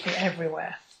 absolutely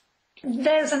everywhere.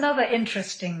 There's another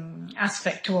interesting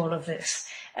aspect to all of this,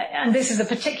 and this is a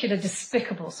particular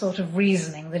despicable sort of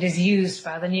reasoning that is used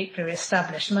by the nuclear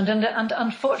establishment, and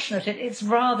unfortunately it's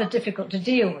rather difficult to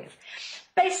deal with.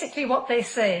 Basically what they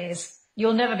say is,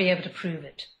 you'll never be able to prove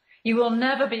it. You will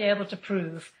never be able to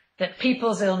prove that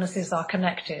people's illnesses are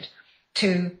connected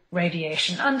to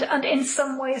radiation, and in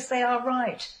some ways they are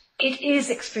right. It is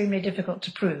extremely difficult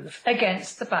to prove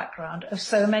against the background of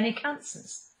so many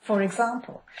cancers, for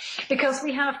example, because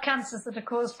we have cancers that are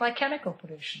caused by chemical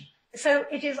pollution. So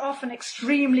it is often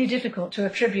extremely difficult to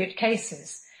attribute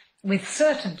cases with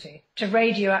certainty to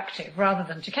radioactive rather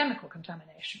than to chemical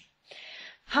contamination.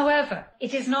 However,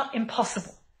 it is not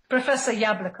impossible. Professor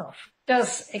Yablokov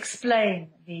does explain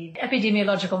the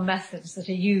epidemiological methods that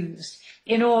are used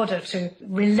in order to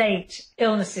relate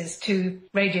illnesses to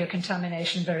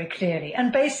radiocontamination very clearly.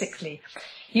 And basically,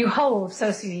 you hold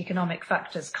socioeconomic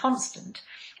factors constant,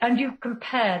 and you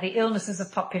compare the illnesses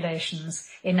of populations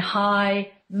in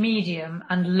high, medium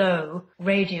and low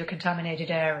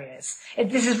radio-contaminated areas.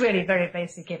 This is really very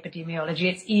basic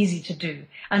epidemiology. It's easy to do,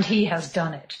 and he has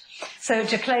done it. So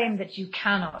to claim that you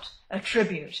cannot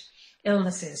attribute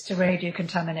illnesses to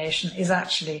radiocontamination is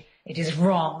actually, it is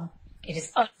wrong, it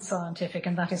is unscientific,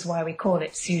 and that is why we call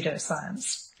it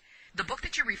pseudoscience. The book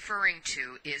that you're referring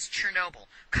to is Chernobyl,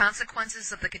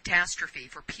 Consequences of the Catastrophe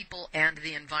for People and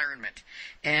the Environment.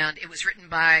 And it was written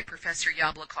by Professor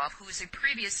Yablokov, who is a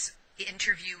previous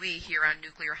interviewee here on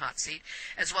Nuclear Hot Seat,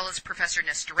 as well as Professor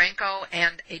Nestorenko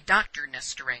and a Dr.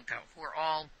 Nestorenko, who are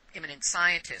all eminent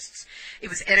scientists. It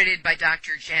was edited by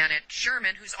Dr. Janet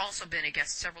Sherman, who's also been a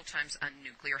guest several times on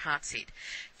Nuclear Hot Seat.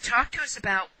 Talk to us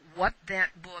about what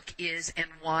that book is and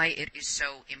why it is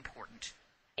so important.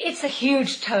 It's a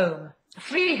huge tome,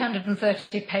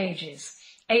 330 pages,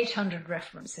 800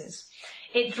 references.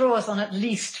 It draws on at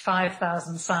least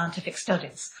 5,000 scientific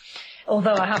studies,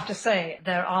 although I have to say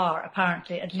there are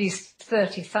apparently at least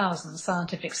 30,000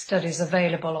 scientific studies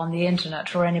available on the internet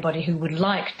for anybody who would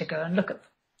like to go and look at them.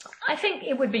 I think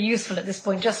it would be useful at this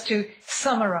point just to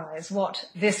summarize what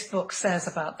this book says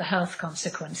about the health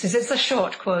consequences. It's a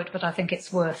short quote, but I think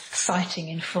it's worth citing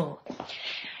in full.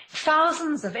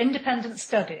 Thousands of independent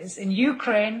studies in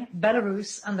Ukraine,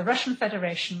 Belarus and the Russian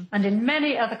Federation and in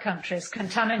many other countries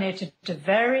contaminated to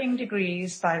varying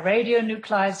degrees by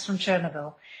radionuclides from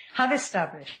Chernobyl have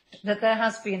established that there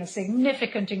has been a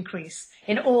significant increase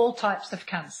in all types of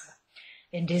cancer,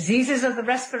 in diseases of the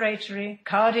respiratory,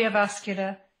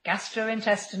 cardiovascular,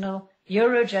 gastrointestinal,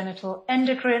 urogenital,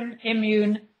 endocrine,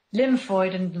 immune,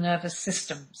 lymphoid and nervous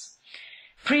systems,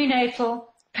 prenatal,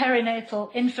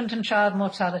 perinatal, infant and child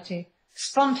mortality,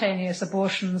 spontaneous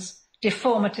abortions,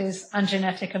 deformities and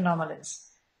genetic anomalies,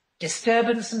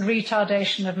 disturbance and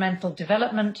retardation of mental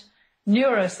development,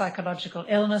 neuropsychological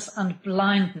illness and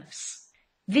blindness.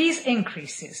 These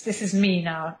increases, this is me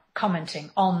now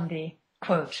commenting on the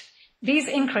quote, these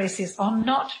increases are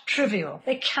not trivial.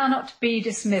 They cannot be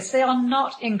dismissed. They are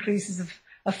not increases of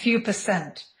a few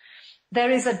percent. There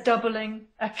is a doubling,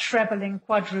 a trebling,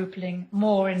 quadrupling,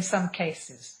 more in some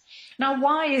cases. Now,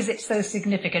 why is it so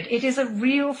significant? It is a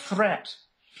real threat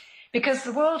because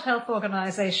the World Health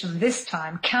Organization this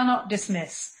time cannot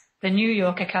dismiss the New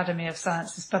York Academy of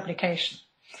Sciences publication.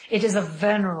 It is a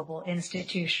venerable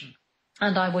institution.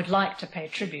 And I would like to pay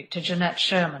tribute to Jeanette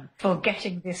Sherman for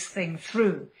getting this thing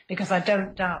through, because I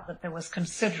don't doubt that there was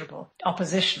considerable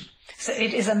opposition. So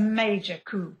it is a major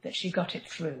coup that she got it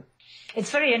through.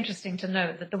 It's very interesting to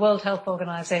note that the World Health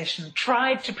Organization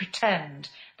tried to pretend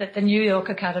that the New York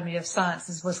Academy of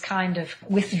Sciences was kind of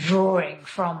withdrawing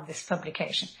from this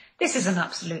publication. This is an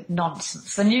absolute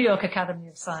nonsense. The New York Academy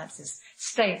of Sciences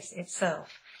states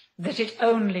itself that it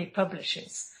only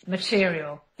publishes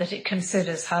material that it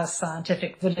considers has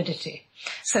scientific validity.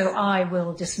 So I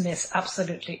will dismiss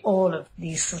absolutely all of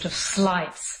these sort of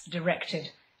slights directed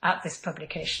at this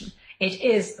publication. It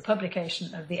is a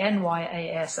publication of the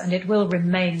NYAS, and it will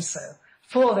remain so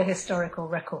for the historical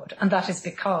record, and that is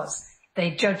because they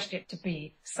judged it to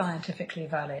be scientifically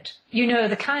valid. You know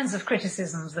the kinds of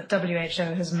criticisms that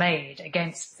WHO has made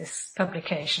against this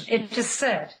publication. It has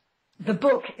said the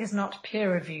book is not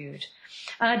peer-reviewed.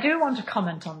 And I do want to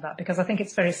comment on that because I think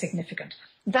it's very significant.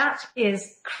 That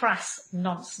is crass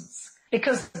nonsense,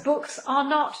 because books are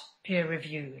not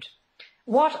peer-reviewed.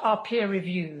 What are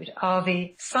peer-reviewed are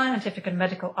the scientific and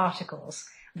medical articles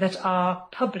that are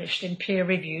published in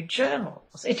peer-reviewed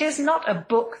journals. It is not a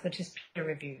book that is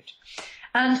peer-reviewed.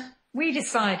 And we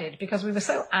decided, because we were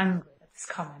so angry at this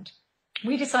comment,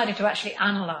 we decided to actually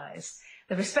analyse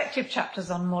the respective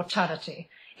chapters on mortality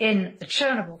in the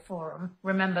Chernobyl Forum.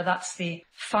 Remember, that's the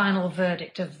final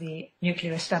verdict of the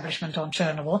nuclear establishment on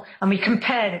Chernobyl, and we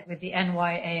compared it with the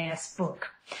NYAS book.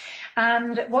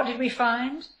 And what did we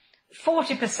find?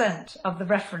 40% of the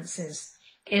references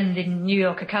in the New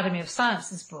York Academy of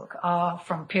Sciences book are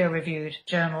from peer-reviewed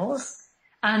journals,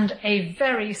 and a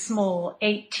very small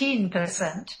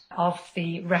 18% of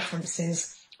the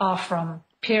references are from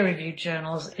peer-reviewed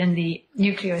journals in the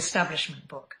nuclear establishment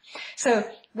book. So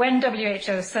when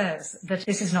WHO says that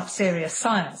this is not serious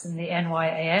science in the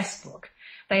NYAS book,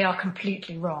 they are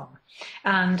completely wrong.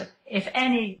 And if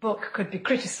any book could be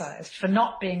criticised for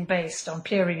not being based on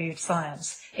peer-reviewed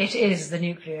science, it is the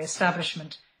Nuclear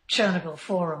Establishment Chernobyl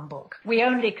Forum book. We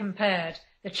only compared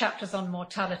the chapters on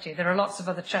mortality. There are lots of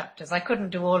other chapters. I couldn't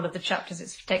do all of the chapters.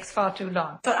 It takes far too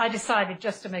long. So I decided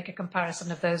just to make a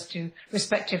comparison of those two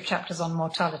respective chapters on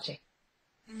mortality.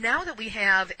 Now that we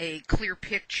have a clear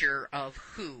picture of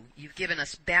WHO, you've given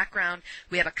us background,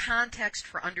 we have a context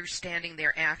for understanding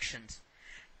their actions.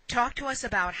 Talk to us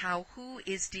about how WHO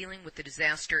is dealing with the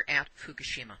disaster at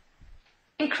Fukushima.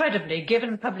 Incredibly,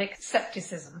 given public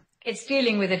scepticism, it's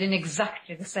dealing with it in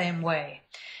exactly the same way.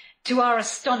 To our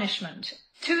astonishment,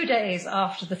 2 days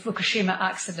after the Fukushima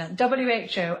accident,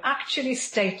 WHO actually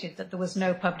stated that there was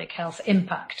no public health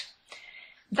impact.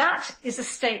 That is a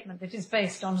statement that is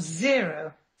based on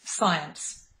zero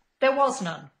science. There was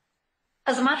none.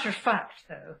 As a matter of fact,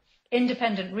 though,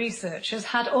 independent researchers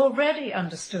had already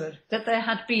understood that there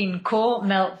had been core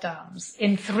meltdowns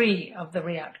in 3 of the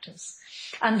reactors.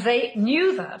 And they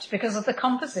knew that because of the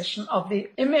composition of the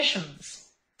emissions.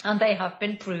 And they have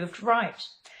been proved right.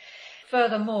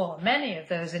 Furthermore, many of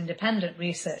those independent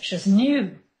researchers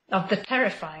knew of the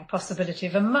terrifying possibility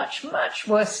of a much, much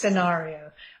worse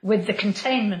scenario with the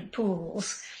containment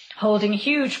pools holding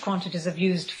huge quantities of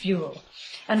used fuel.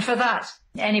 And for that,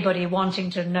 anybody wanting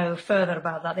to know further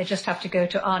about that, they just have to go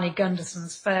to Arnie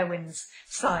Gunderson's Fairwinds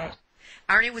site.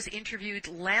 Arnie was interviewed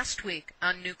last week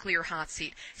on Nuclear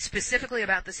Hotseat, specifically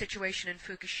about the situation in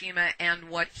Fukushima and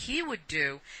what he would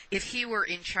do if he were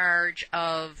in charge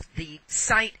of the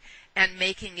site and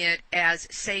making it as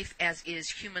safe as is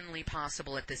humanly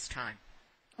possible at this time.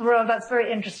 Well, that's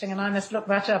very interesting, and I must look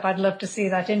that up. I'd love to see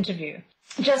that interview.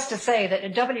 Just to say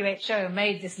that WHO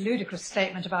made this ludicrous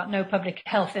statement about no public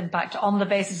health impact on the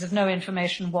basis of no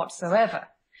information whatsoever.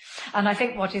 And I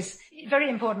think what is very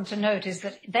important to note is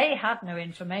that they had no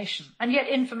information, and yet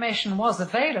information was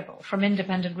available from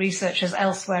independent researchers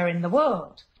elsewhere in the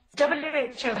world.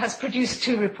 WHO has produced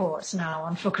 2 reports now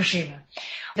on Fukushima.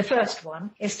 The first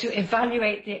one is to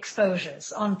evaluate the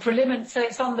exposures on so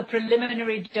it's on the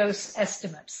preliminary dose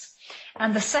estimates.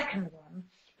 And the second one,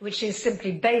 which is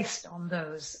simply based on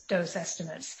those dose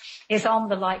estimates, is on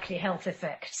the likely health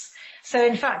effects. So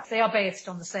in fact, they are based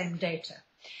on the same data.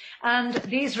 And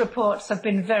these reports have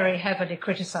been very heavily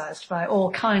criticised by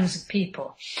all kinds of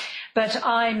people. But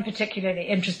I'm particularly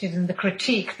interested in the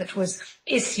critique that was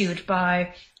issued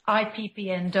by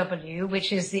IPPNW,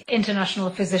 which is the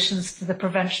International Physicians for the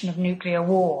Prevention of Nuclear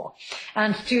War.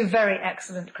 And 2 very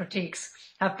excellent critiques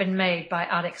have been made by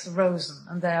Alex Rosen,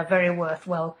 and they are very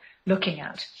worthwhile looking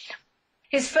at.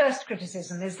 His first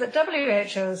criticism is that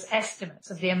WHO's estimates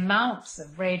of the amounts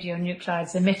of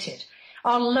radionuclides emitted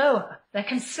are lower. They're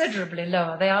considerably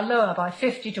lower. They are lower by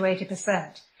 50 to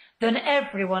 80% than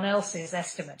everyone else's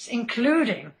estimates,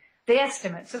 including the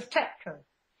estimates of TEPCO.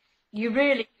 You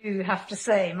really do have to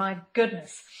say, my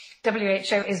goodness,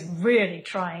 WHO is really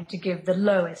trying to give the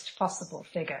lowest possible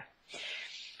figure.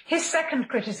 His second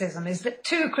criticism is that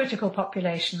 2 critical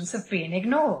populations have been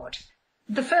ignored.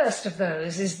 The first of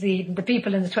those is the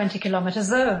people in the 20-kilometre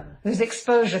zone, whose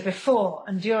exposure before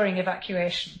and during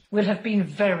evacuation will have been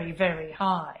very, very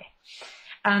high.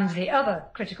 And the other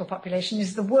critical population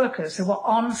is the workers who were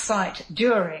on site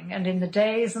during and in the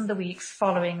days and the weeks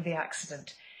following the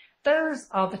accident. Those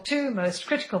are the 2 most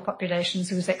critical populations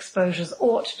whose exposures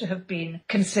ought to have been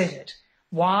considered.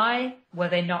 Why were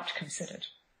they not considered?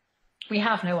 We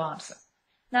have no answer.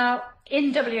 Now,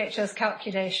 in WHO's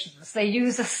calculations, they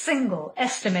use a single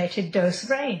estimated dose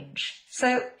range.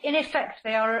 So, in effect,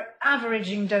 they are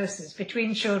averaging doses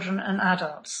between children and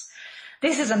adults.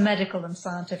 This is a medical and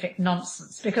scientific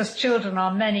nonsense because children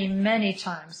are many, many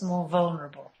times more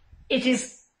vulnerable. It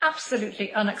is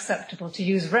absolutely unacceptable to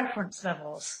use reference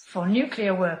levels for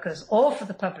nuclear workers or for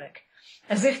the public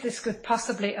as if this could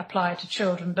possibly apply to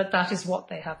children, but that is what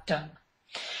they have done.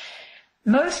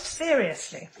 Most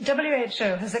seriously,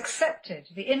 WHO has accepted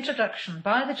the introduction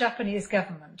by the Japanese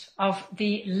government of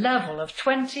the level of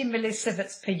 20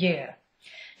 millisieverts per year,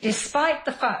 despite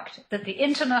the fact that the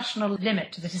international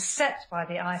limit that is set by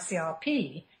the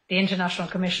ICRP, the International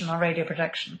Commission on Radio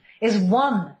Protection, is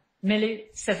 1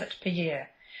 millisievert per year.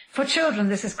 For children,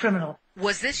 this is criminal.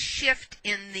 Was this shift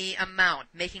in the amount,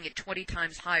 making it 20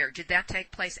 times higher, did that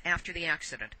take place after the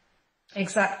accident?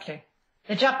 Exactly.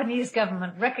 The Japanese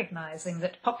government, recognizing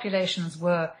that populations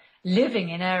were living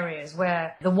in areas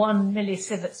where the 1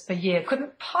 millisieverts per year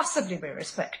couldn't possibly be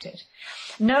respected,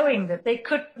 knowing that they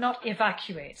could not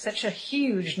evacuate such a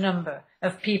huge number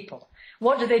of people,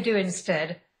 what do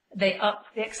instead? They up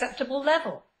the acceptable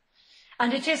level.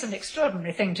 And it is an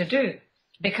extraordinary thing to do,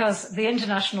 because the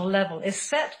international level is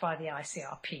set by the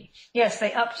ICRP. Yes,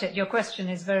 they upped it. Your question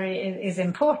is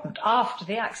important after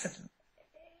the accident.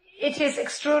 It is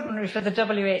extraordinary for the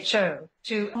WHO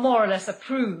to more or less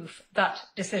approve that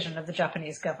decision of the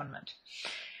Japanese government.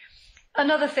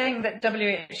 Another thing that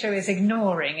WHO is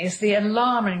ignoring is the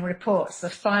alarming reports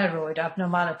of thyroid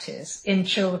abnormalities in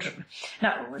children.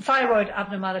 Now, thyroid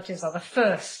abnormalities are the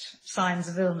first signs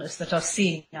of illness that are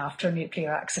seen after a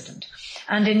nuclear accident.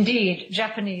 And indeed,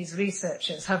 Japanese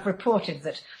researchers have reported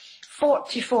that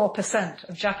 44%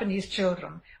 of Japanese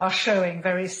children are showing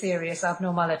very serious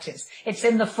abnormalities. It's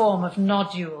in the form of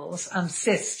nodules and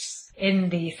cysts in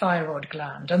the thyroid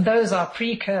gland, and those are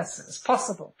precursors,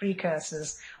 possible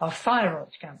precursors of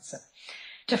thyroid cancer.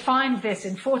 To find this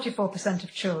in 44%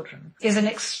 of children is an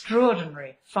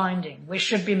extraordinary finding which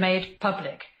should be made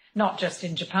public, not just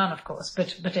in Japan, of course,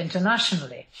 but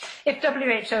internationally. If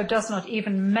WHO does not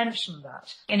even mention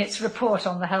that in its report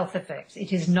on the health effects,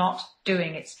 it is not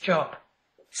doing its job.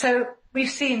 So we've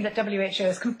seen that WHO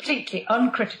is completely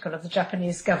uncritical of the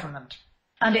Japanese government.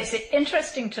 And it's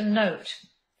interesting to note,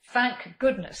 thank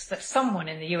goodness, that someone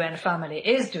in the UN family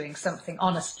is doing something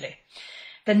honestly.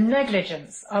 The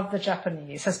negligence of the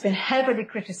Japanese has been heavily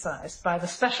criticized by the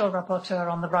Special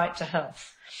Rapporteur on the Right to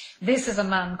Health. This is a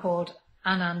man called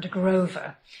Anand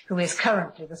Grover, who is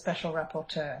currently the Special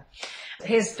Rapporteur.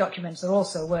 His documents are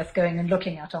also worth going and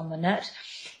looking at on the net.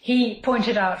 He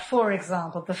pointed out, for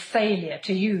example, the failure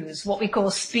to use what we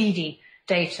call speedy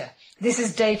data. This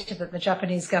is data that the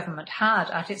Japanese government had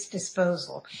at its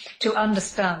disposal to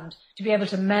understand, to be able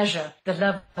to measure the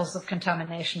levels of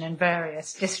contamination in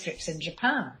various districts in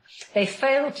Japan. They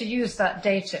failed to use that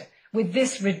data with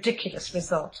this ridiculous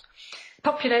result.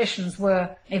 Populations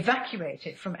were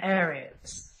evacuated from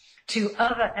areas to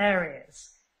other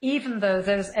areas, even though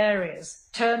those areas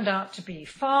turned out to be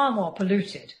far more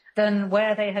polluted than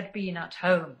where they had been at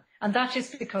home. And that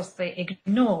is because they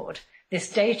ignored this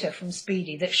data from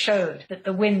Speedy that showed that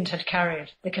the wind had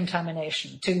carried the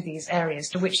contamination to these areas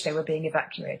to which they were being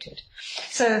evacuated.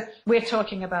 So we're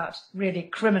talking about really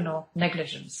criminal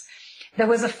negligence. There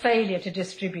was a failure to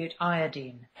distribute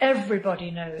iodine.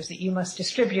 Everybody knows that you must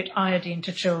distribute iodine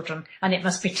to children and it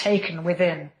must be taken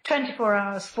within 24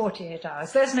 hours, 48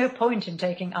 hours. There's no point in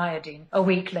taking iodine a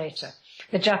week later.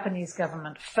 The Japanese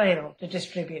government failed to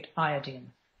distribute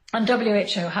iodine. And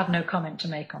WHO had no comment to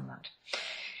make on that.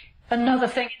 Another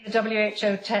thing in the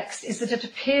WHO text is that it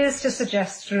appears to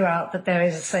suggest throughout that there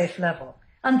is a safe level.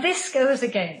 And this goes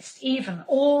against even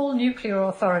all nuclear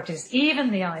authorities,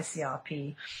 even the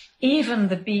ICRP, even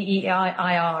the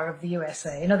BEIR of the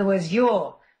USA. In other words,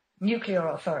 your nuclear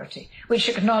authority, which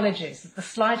acknowledges that the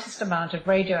slightest amount of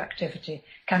radioactivity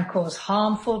can cause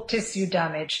harmful tissue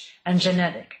damage and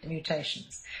genetic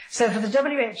mutations. So for the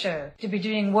WHO to be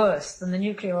doing worse than the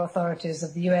nuclear authorities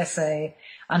of the USA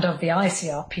and of the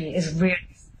ICRP is really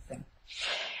something.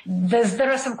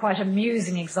 There are some quite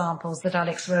amusing examples that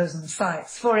Alex Rosen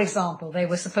cites. For example, they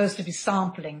were supposed to be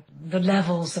sampling the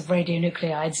levels of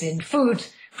radionuclides in food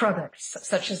products,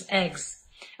 such as eggs.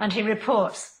 And he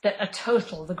reports that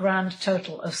the grand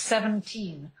total of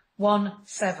 17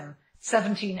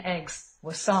 eggs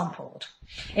were sampled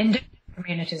in different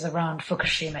communities around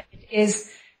Fukushima. It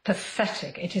is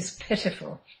pathetic, it is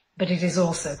pitiful, but it is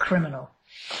also criminal.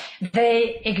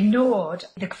 They ignored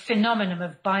the phenomenon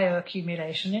of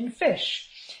bioaccumulation in fish.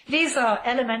 These are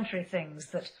elementary things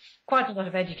that quite a lot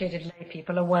of educated lay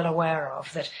people are well aware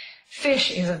of, that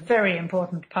Fish is a very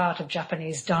important part of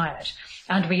Japanese diet,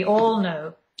 and we all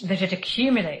know that it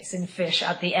accumulates in fish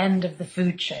at the end of the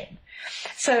food chain.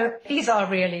 So these are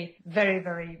really very,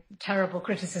 very terrible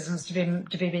criticisms to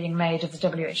be being made of the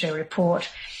WHO report.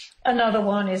 Another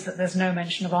one is that there's no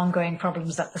mention of ongoing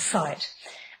problems at the site.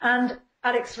 And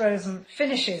Alex Rosen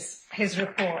finishes his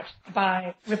report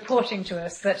by reporting to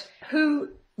us that who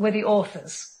were the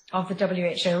authors of the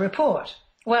WHO report?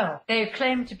 Well, they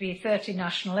claim to be 30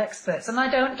 national experts, and I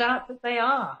don't doubt that they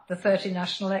are the 30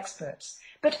 national experts.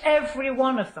 But every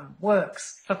one of them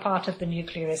works for part of the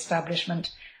nuclear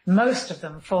establishment, most of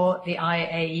them for the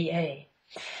IAEA.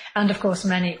 And of course,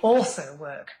 many also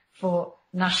work for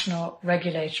national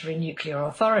regulatory nuclear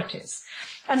authorities.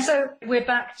 And so we're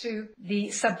back to the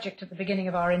subject at the beginning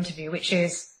of our interview, which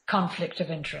is conflict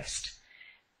of interest.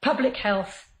 Public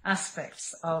health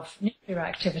aspects of nuclear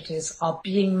activities are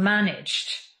being managed,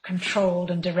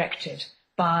 controlled and directed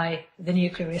by the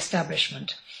nuclear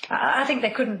establishment. I think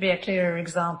there couldn't be a clearer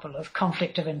example of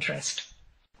conflict of interest.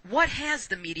 What has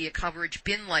the media coverage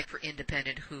been like for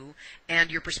Independent Who and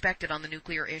your perspective on the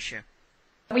nuclear issue?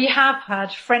 We have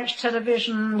had French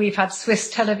television, we've had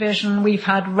Swiss television, we've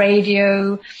had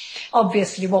radio.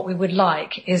 Obviously, what we would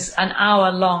like is an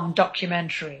hour-long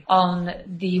documentary on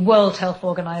the World Health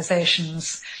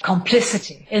Organization's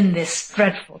complicity in this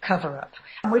dreadful cover-up.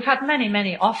 And we've had many,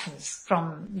 many offers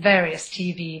from various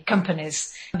TV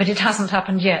companies, but it hasn't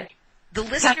happened yet. The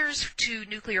listeners to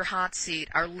Nuclear Hot Seat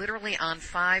are literally on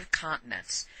 5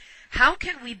 continents. How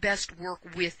can we best work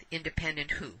with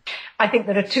Independent Who? I think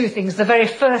there are 2 things. The very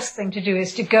first thing to do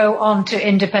is to go on to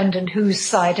Independent Who's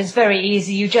site. It's very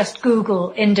easy. You just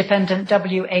Google Independent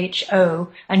WHO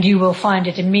and you will find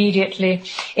it immediately.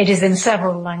 It is in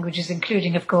several languages,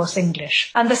 including, of course,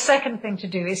 English. And the second thing to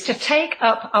do is to take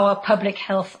up our public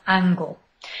health angle.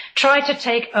 Try to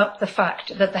take up the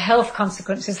fact that the health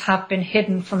consequences have been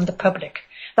hidden from the public.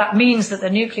 That means that the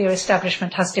nuclear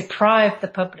establishment has deprived the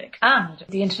public and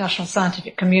the international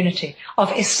scientific community of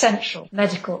essential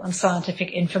medical and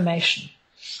scientific information.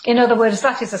 In other words,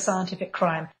 that is a scientific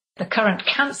crime. The current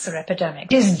cancer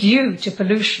epidemic is due to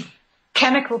pollution,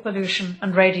 chemical pollution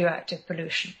and radioactive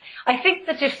pollution. I think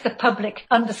that if the public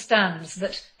understands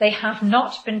that they have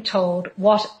not been told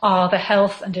what are the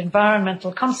health and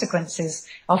environmental consequences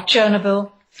of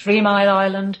Chernobyl, 3 Mile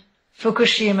Island,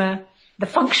 Fukushima, the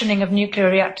functioning of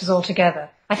nuclear reactors altogether,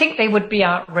 I think they would be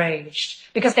outraged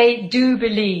because they do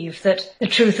believe that the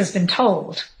truth has been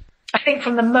told. I think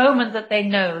from the moment that they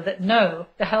know that no,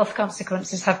 the health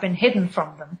consequences have been hidden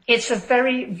from them, it's a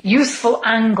very useful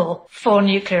angle for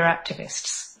nuclear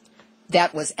activists.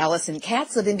 That was Alison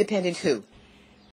Katz of Independent Who.